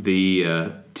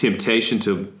 the temptation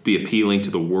to be appealing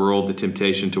to the world, the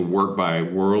temptation to work by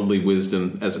worldly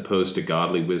wisdom as opposed to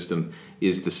godly wisdom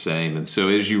is the same. And so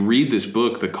as you read this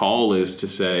book, the call is to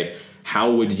say,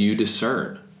 how would you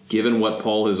discern? Given what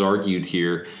Paul has argued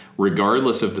here,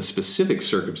 regardless of the specific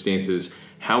circumstances,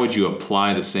 how would you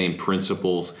apply the same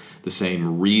principles, the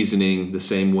same reasoning, the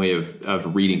same way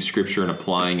of reading Scripture and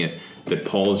applying it that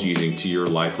Paul's using to your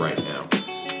life right now?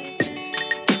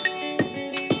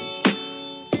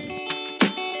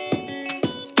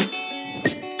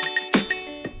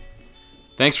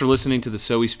 Thanks for listening to the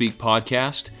So We Speak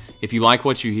podcast. If you like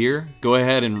what you hear, go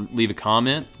ahead and leave a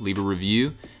comment, leave a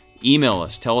review. Email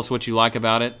us. Tell us what you like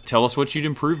about it. Tell us what you'd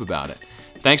improve about it.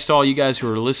 Thanks to all you guys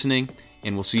who are listening,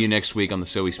 and we'll see you next week on the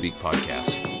So We Speak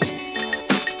podcast.